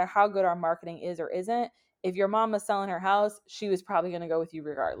doesn't matter how good our marketing is or isn't. If your mom was selling her house, she was probably going to go with you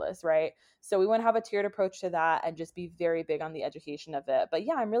regardless, right? So we want to have a tiered approach to that and just be very big on the education of it. But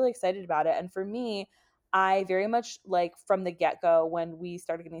yeah, I'm really excited about it. And for me, I very much, like, from the get-go, when we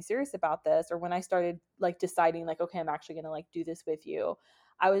started getting serious about this, or when I started like deciding like, okay, I'm actually going to like do this with you,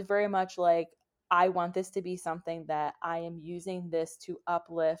 I was very much like, I want this to be something that I am using this to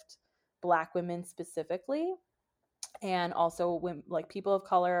uplift Black women specifically, and also women, like people of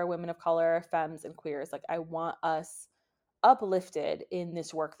color, women of color, femmes, and queers. Like, I want us uplifted in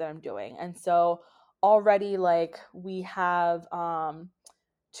this work that I'm doing. And so already, like, we have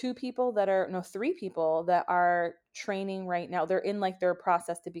three people that are training right now. They're in like their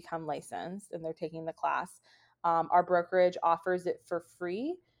process to become licensed, and they're taking the class. Our brokerage offers it for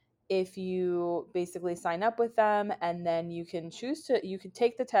free if you basically sign up with them, and then you can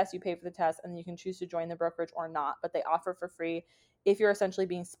take the test, you pay for the test, and you can choose to join the brokerage or not. But they offer for free if you're essentially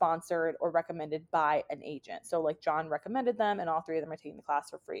being sponsored or recommended by an agent. So like, John recommended them, and all three of them are taking the class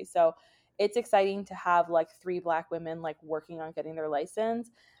for free. So it's exciting to have like three Black women like working on getting their license,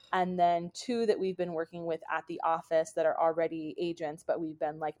 and then two that we've been working with at the office that are already agents, but we've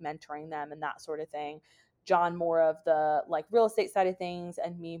been like mentoring them and that sort of thing. John more of the like real estate side of things,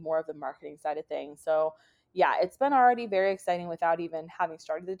 and me more of the marketing side of things. So yeah, it's been already very exciting without even having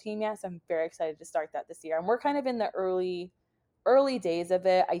started the team yet. So I'm very excited to start that this year. And we're kind of in the early days of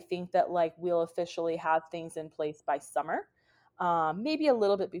it. I think that like we'll officially have things in place by summer. Maybe a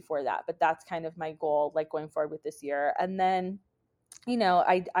little bit before that, but that's kind of my goal, like, going forward with this year. And then,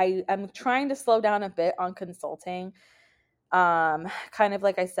 I am trying to slow down a bit on consulting. Kind of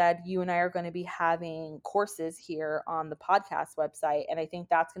like I said, you and I are going to be having courses here on the podcast website, and I think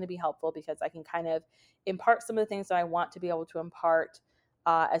that's going to be helpful because I can kind of impart some of the things that I want to be able to impart,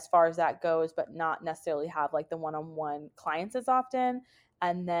 as far as that goes, but not necessarily have like the one-on-one clients as often.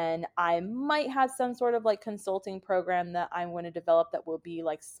 And then I might have some sort of like consulting program that I'm going to develop that will be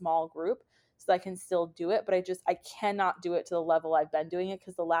like small group, so that I can still do it, but I cannot do it to the level I've been doing it,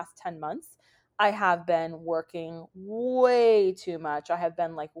 because the last 10 months I have been working way too much. I have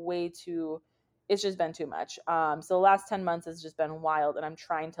been like it's just been too much. So the last 10 months has just been wild, and I'm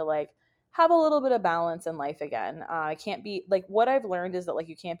trying to like have a little bit of balance in life again. I can't be like, what I've learned is that like,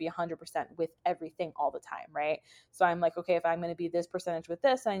 you can't be 100% with everything all the time, right? So I'm like, okay, if I'm going to be this percentage with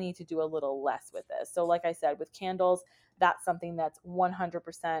this, I need to do a little less with this. So like I said, with candles, that's something that's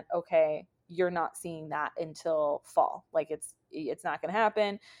 100% okay. You're not seeing that until fall. Like, it's not going to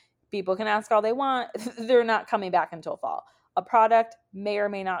happen. People can ask all they want. They're not coming back until fall. A product may or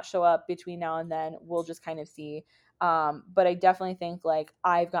may not show up between now and then. We'll just kind of see. But I definitely think like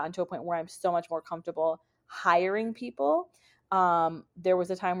I've gotten to a point where I'm so much more comfortable hiring people. There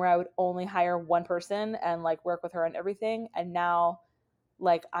was a time where I would only hire one person and like work with her on everything. And now,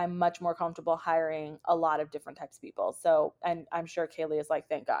 like, I'm much more comfortable hiring a lot of different types of people. So, and I'm sure Kaylee is like,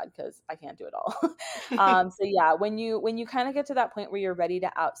 thank God, because I can't do it all. So yeah, when you kind of get to that point where you're ready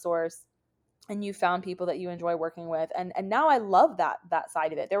to outsource, and you found people that you enjoy working with, and now I love that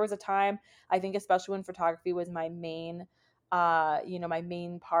side of it. There was a time, I think, especially when photography was my main my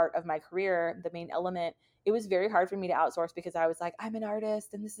main part of my career, the main element, it was very hard for me to outsource because I was like, I'm an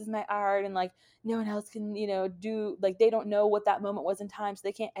artist and this is my art, and like no one else can, do, like, they don't know what that moment was in time, so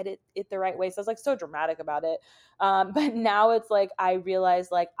they can't edit it the right way. So I was like so dramatic about it. But now it's like I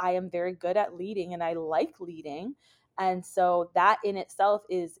realize like I am very good at leading and I like leading. And so that in itself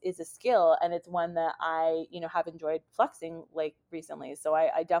is a skill, and it's one that I have enjoyed flexing like recently. So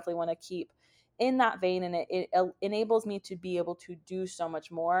I definitely want to keep in that vein, and it enables me to be able to do so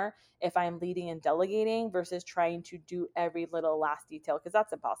much more if I'm leading and delegating versus trying to do every little last detail, because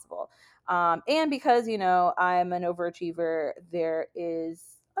that's impossible. And because I'm an overachiever, there is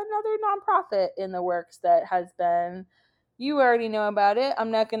another nonprofit in the works that has been, you already know about it. I'm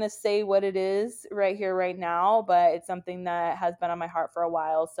not going to say what it is right here, right now, but it's something that has been on my heart for a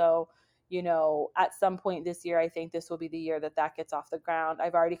while. So, at some point this year, I think this will be the year that gets off the ground.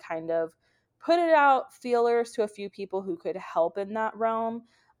 I've already kind of put it out feelers to a few people who could help in that realm.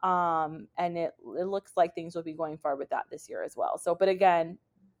 And it looks like things will be going forward with that this year as well. So, but again,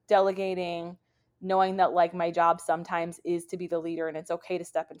 delegating, knowing that like my job sometimes is to be the leader, and it's okay to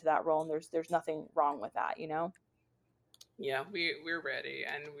step into that role, and there's nothing wrong with that. Yeah, we're ready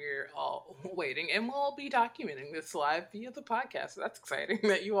and we're all waiting, and we'll all be documenting this live via the podcast. So that's exciting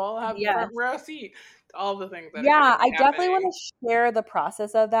that you all have front Yes. row seat to all the things that are going to Yeah, be I definitely happening. want to share the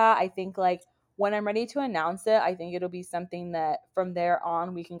process of that. I think like when I'm ready to announce it, I think it'll be something that from there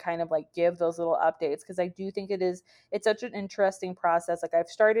on we can kind of like give those little updates, because I do think it's such an interesting process. Like I've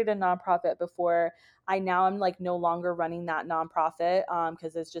started a nonprofit before. I now am like no longer running that nonprofit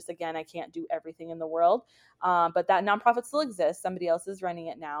because it's just, again, I can't do everything in the world. But that nonprofit still exists. Somebody else is running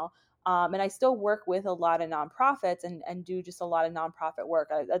it now. And I still work with a lot of nonprofits and do just a lot of nonprofit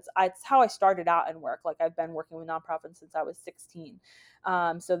work. That's how I started out in work. Like I've been working with nonprofits since I was 16.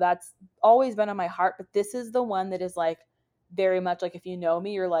 So that's always been on my heart. But this is the one that is like very much like, if you know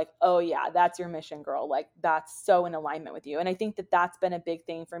me, you're like, oh yeah, that's your mission, girl. Like that's so in alignment with you. And I think that's been a big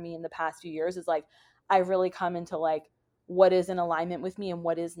thing for me in the past few years, is like I've really come into like what is in alignment with me and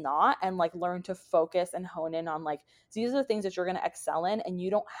what is not, and like learn to focus and hone in on like, so these are the things that you're going to excel in, and you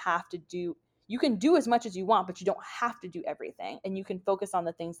don't have to do, you can do as much as you want, but you don't have to do everything, and you can focus on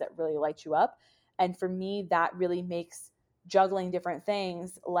the things that really light you up. And for me, that really makes juggling different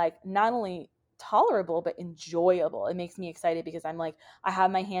things like not only tolerable but enjoyable. It makes me excited because I'm like, I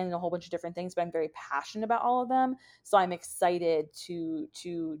have my hand in a whole bunch of different things, but I'm very passionate about all of them, so I'm excited to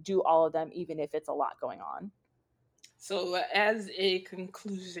do all of them, even if it's a lot going on. So, as a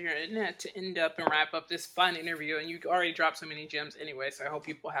conclusion to end up and wrap up this fun interview, and you already dropped so many gems anyway, so I hope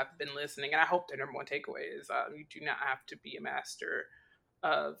people have been listening. And I hope the number one takeaway is you do not have to be a master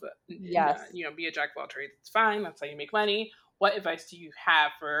of, Yes. be a jack of all trades. It's fine. That's how you make money. What advice do you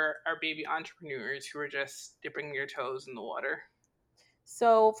have for our baby entrepreneurs who are just dipping their toes in the water?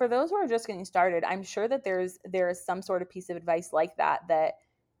 So for those who are just getting started, I'm sure that there is some sort of piece of advice like that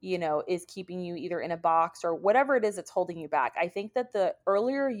is keeping you either in a box or whatever it is that's holding you back. I think that the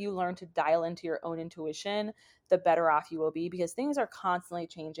earlier you learn to dial into your own intuition, the better off you will be, because things are constantly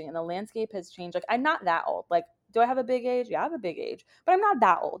changing and the landscape has changed. Like I'm not that old. Like, do I have a big age? Yeah, I have a big age, but I'm not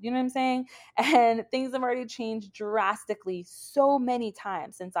that old. You know what I'm saying? And things have already changed drastically so many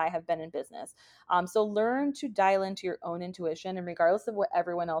times since I have been in business. So learn to dial into your own intuition, and regardless of what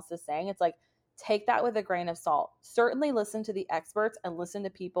everyone else is saying, it's like take that with a grain of salt. Certainly listen to the experts and listen to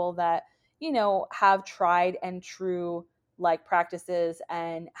people that have tried and true like practices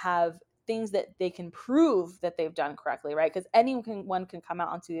and have things that they can prove that they've done correctly, right? Because anyone can come out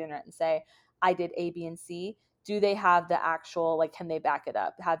onto the internet and say, I did A, B, and C. Do they have the actual, like, can they back it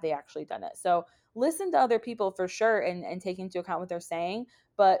up? Have they actually done it? So listen to other people for sure, and take into account what they're saying,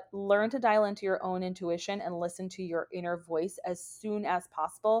 but learn to dial into your own intuition and listen to your inner voice as soon as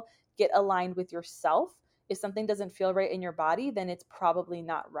possible. Get aligned with yourself. If something doesn't feel right in your body, then it's probably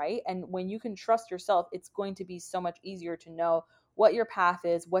not right. And when you can trust yourself, it's going to be so much easier to know what your path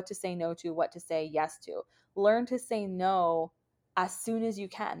is, what to say no to, what to say yes to. Learn to say no as soon as you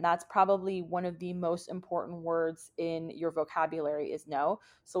can. That's probably one of the most important words in your vocabulary is no.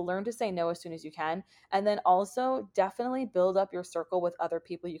 So learn to say no as soon as you can. And then also definitely build up your circle with other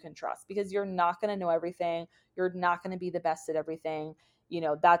people you can trust, because you're not going to know everything. You're not going to be the best at everything.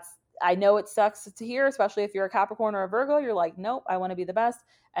 I know it sucks to hear, especially if you're a Capricorn or a Virgo. You're like, nope, I want to be the best.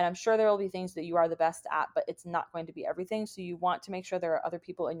 And I'm sure there will be things that you are the best at, but it's not going to be everything. So you want to make sure there are other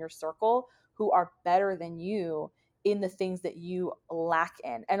people in your circle who are better than you in the things that you lack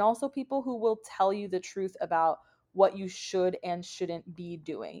in. And also people who will tell you the truth about what you should and shouldn't be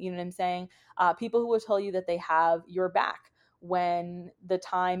doing. You know what I'm saying? People who will tell you that they have your back when the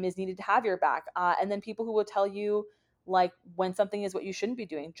time is needed to have your back. And then people who will tell you, like when something is what you shouldn't be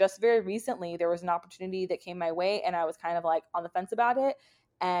doing. Just very recently, there was an opportunity that came my way and I was kind of like on the fence about it.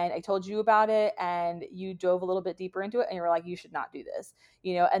 And I told you about it and you dove a little bit deeper into it and you were like, you should not do this,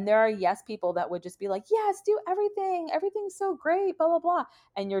 you know? And there are yes people that would just be like, yes, do everything. Everything's so great, blah, blah, blah.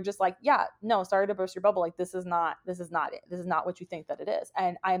 And you're just like, yeah, no, sorry to burst your bubble. Like, this is not it. This is not what you think that it is.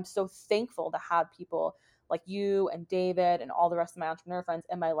 And I am so thankful to have people like you and David and all the rest of my entrepreneur friends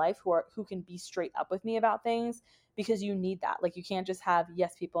in my life who can be straight up with me about things, because you need that. Like, you can't just have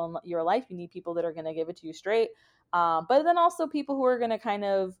yes people in your life. You need people that are going to give it to you straight. But then also people who are going to kind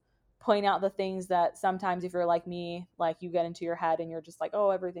of point out the things that sometimes, if you're like me, like you get into your head and you're just like,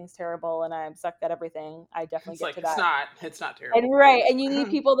 oh, everything's terrible and I'm sucked at everything. I definitely It's get like, to that. it's not And terrible. right. And you need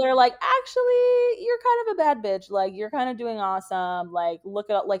people that are like, actually, you're kind of a bad bitch. Like, you're kind of doing awesome. Like, look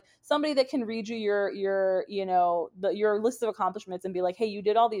at like somebody that can read you your, you know, your list of accomplishments and be like, hey, you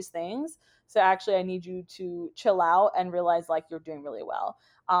did all these things. So actually I need you to chill out and realize like you're doing really well.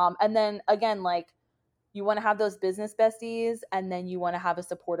 And then again, like, you want to have those business besties, and then you want to have a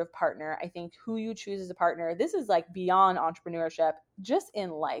supportive partner. I think who you choose as a partner, this is like beyond entrepreneurship, just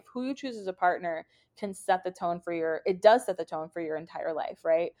in life, who you choose as a partner can set the tone for it does set the tone for your entire life,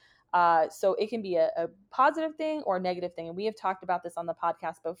 right? So it can be a positive thing or a negative thing. And we have talked about this on the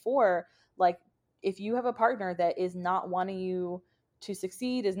podcast before. Like, if you have a partner that is not wanting you to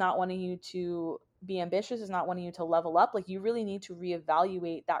succeed, is not wanting you to be ambitious, is not wanting you to level up, like, you really need to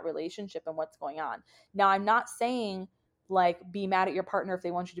reevaluate that relationship and what's going on. Now, I'm not saying like be mad at your partner if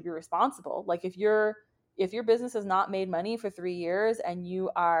they want you to be responsible. Like, if your business has not made money for 3 years and you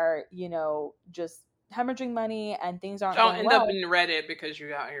are, you know, just hemorrhaging money and things aren't Don't going end up well. in Reddit because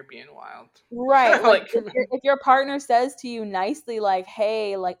you're out here being wild. Right. Like, Like, if your partner says to you nicely, like,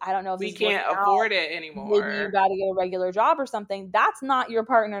 hey, like, I don't know if we this is can't working out, afford it maybe you anymore. got to get a regular job or something, that's not your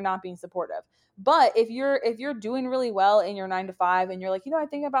partner not being supportive. But if you're doing really well in your 9 to 5 and you're like, you know, I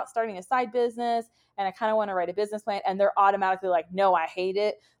think about starting a side business and I kind of want to write a business plan, and they're automatically like, no, I hate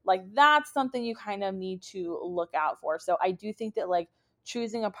it, like, that's something you kind of need to look out for. So I do think that, like,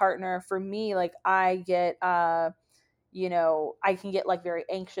 choosing a partner, for me, like, I get you know, I can get like very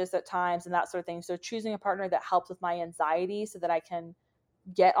anxious at times and that sort of thing. So choosing a partner that helps with my anxiety so that I can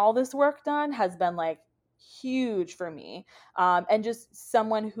get all this work done has been like huge for me. And just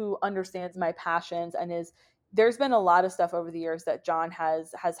someone who understands my passions and there's been a lot of stuff over the years that John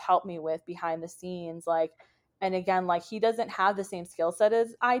has helped me with behind the scenes. Like, and again, like, he doesn't have the same skill set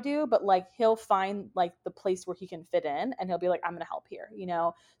as I do, but like, he'll find like the place where he can fit in and he'll be like, I'm going to help here, you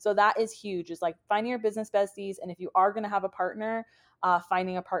know? So that is huge, is like finding your business besties. And if you are going to have a partner,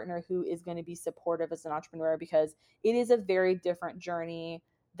 finding a partner who is going to be supportive as an entrepreneur, because it is a very different journey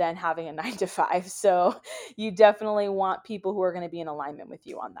than having a 9 to 5. So you definitely want people who are going to be in alignment with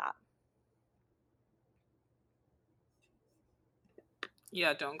you on that.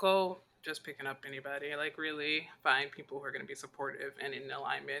 Yeah, don't go just picking up anybody. Like, really find people who are going to be supportive and in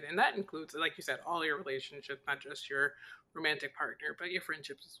alignment. And that includes, like you said, all your relationships, not just your romantic partner, but your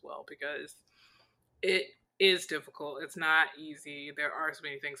friendships as well, because it is difficult. It's not easy. There are so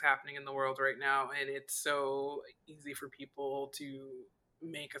many things happening in the world right now, and it's so easy for people to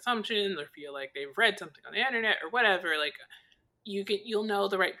make assumptions or feel like they've read something on the internet or whatever. Like, you'll know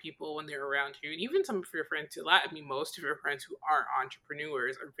the right people when they're around you, and even some of your friends who, I mean, most of your friends who aren't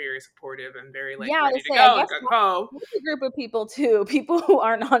entrepreneurs are very supportive and very like Yeah, ready let's to say, I go and guess go. that's a group of people too. People who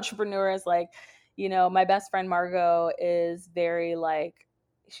aren't entrepreneurs, like, you know, my best friend Margot is very like,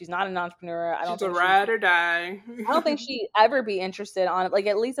 she's not an entrepreneur. She's a ride or die. I don't think she'd ever be interested on it. Like,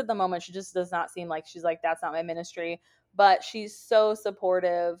 at least at the moment, she just does not seem like, she's like, that's not my ministry. But she's so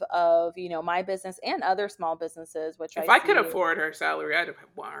supportive of, you know, my business and other small businesses, which If I I could see. afford her salary, I'd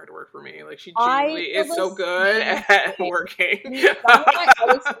want her to work for me. Like, she I genuinely feel is the so good same at way. working. I mean, John and I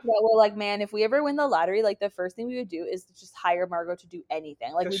always think that we're like, man, if we ever win the lottery, like, the first thing we would do is just hire Margot to do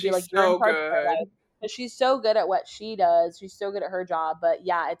anything. Like, Because we'd be she's like, you're in so charge of her good. life. But she's so good at what she does. She's so good at her job. But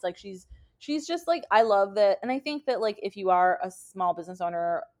yeah, it's like she's just like, I love that. And I think that, like, if you are a small business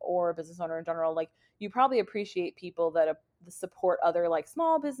owner or a business owner in general, like, you probably appreciate people that support other like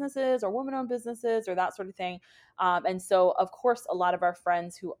small businesses or woman-owned businesses or that sort of thing. And so, of course, a lot of our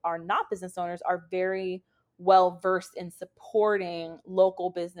friends who are not business owners are very well versed in supporting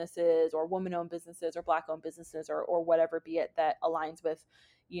local businesses or woman-owned businesses or black-owned businesses or whatever be it that aligns with,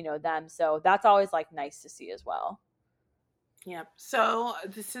 you know, them. So that's always like nice to see as well. Yep. So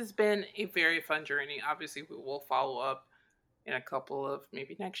this has been a very fun journey. Obviously, we will follow up in a couple of,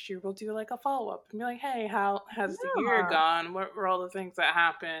 maybe next year. We'll do like a follow up and be like, hey, how has the year Yeah. gone? What were all the things that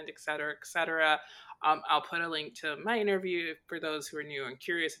happened, et cetera, et cetera. I'll put a link to my interview for those who are new and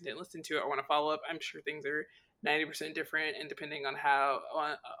curious and didn't listen to it or want to follow up. I'm sure things are 90% different, and depending on how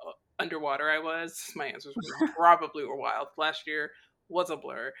underwater I was, my answers probably were wild. Last year was a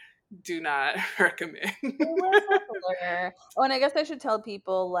blur. Do not recommend. It was a blur. Oh, and I guess I should tell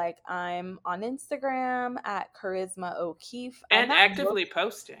people, like, I'm on Instagram at Charisma O'Keefe. And actively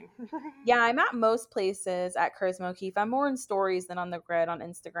posting. Yeah, I'm at most places at Charisma O'Keefe. I'm more in stories than on the grid on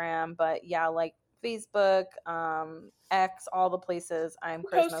Instagram, but yeah, like Facebook, X, all the places I'm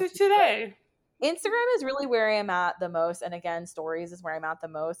Charisma Posted today. Instagram is really where I am at the most. And again, stories is where I'm at the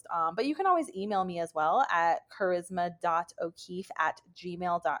most. But you can always email me as well at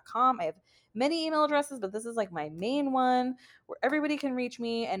charisma.o'keefe@gmail.com. I have many email addresses, but this is like my main one where everybody can reach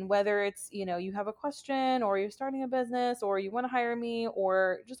me. And whether it's, you have a question or you're starting a business or you want to hire me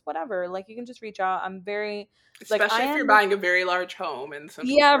or just whatever, like you can just reach out. I'm very... Especially if you're buying a very large home in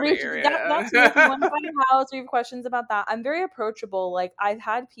Central Florida area. That's if you want to buy a house or you have questions about that. I'm very approachable. Like I've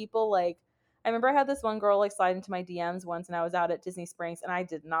had people like... I remember I had this one girl like slide into my DMs once and I was out at Disney Springs and I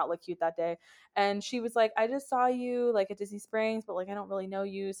did not look cute that day. And she was like, I just saw you like at Disney Springs, but like I don't really know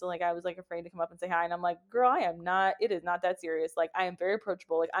you. So like I was like afraid to come up and say hi. And I'm like, girl, I am not, it is not that serious. Like I am very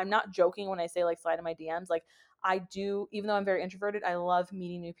approachable. Like I'm not joking when I say like slide in my DMs. Like I do, even though I'm very introverted, I love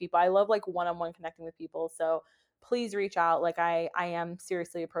meeting new people. I love like one-on-one connecting with people. So please reach out. Like I am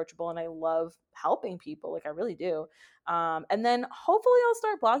seriously approachable and I love helping people. Like I really do. And then hopefully I'll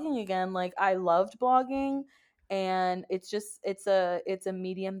start blogging again. Like I loved blogging and it's a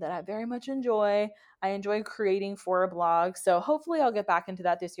medium that I very much enjoy. I enjoy creating for a blog. So hopefully I'll get back into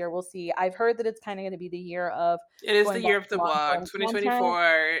that this year. We'll see. I've heard that it's kind of going to be the year of... It is the year of the blog.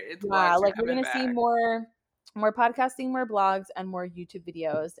 2024. Yeah, like we're going to see more podcasting, more blogs, and more YouTube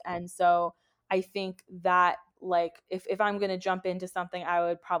videos. And so I think that like if I'm going to jump into something, I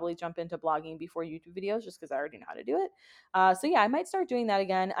would probably jump into blogging before YouTube videos just because I already know how to do it. So yeah, I might start doing that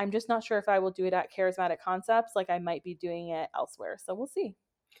again. I'm just not sure if I will do it at Charismatic Concepts. Like I might be doing it elsewhere. So we'll see.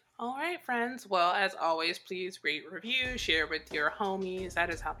 All right, friends. Well, as always, please rate, review, share with your homies. That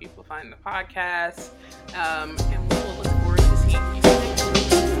is how people find the podcast. And we will look forward to seeing you next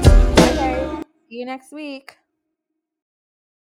week. Okay. See you next week.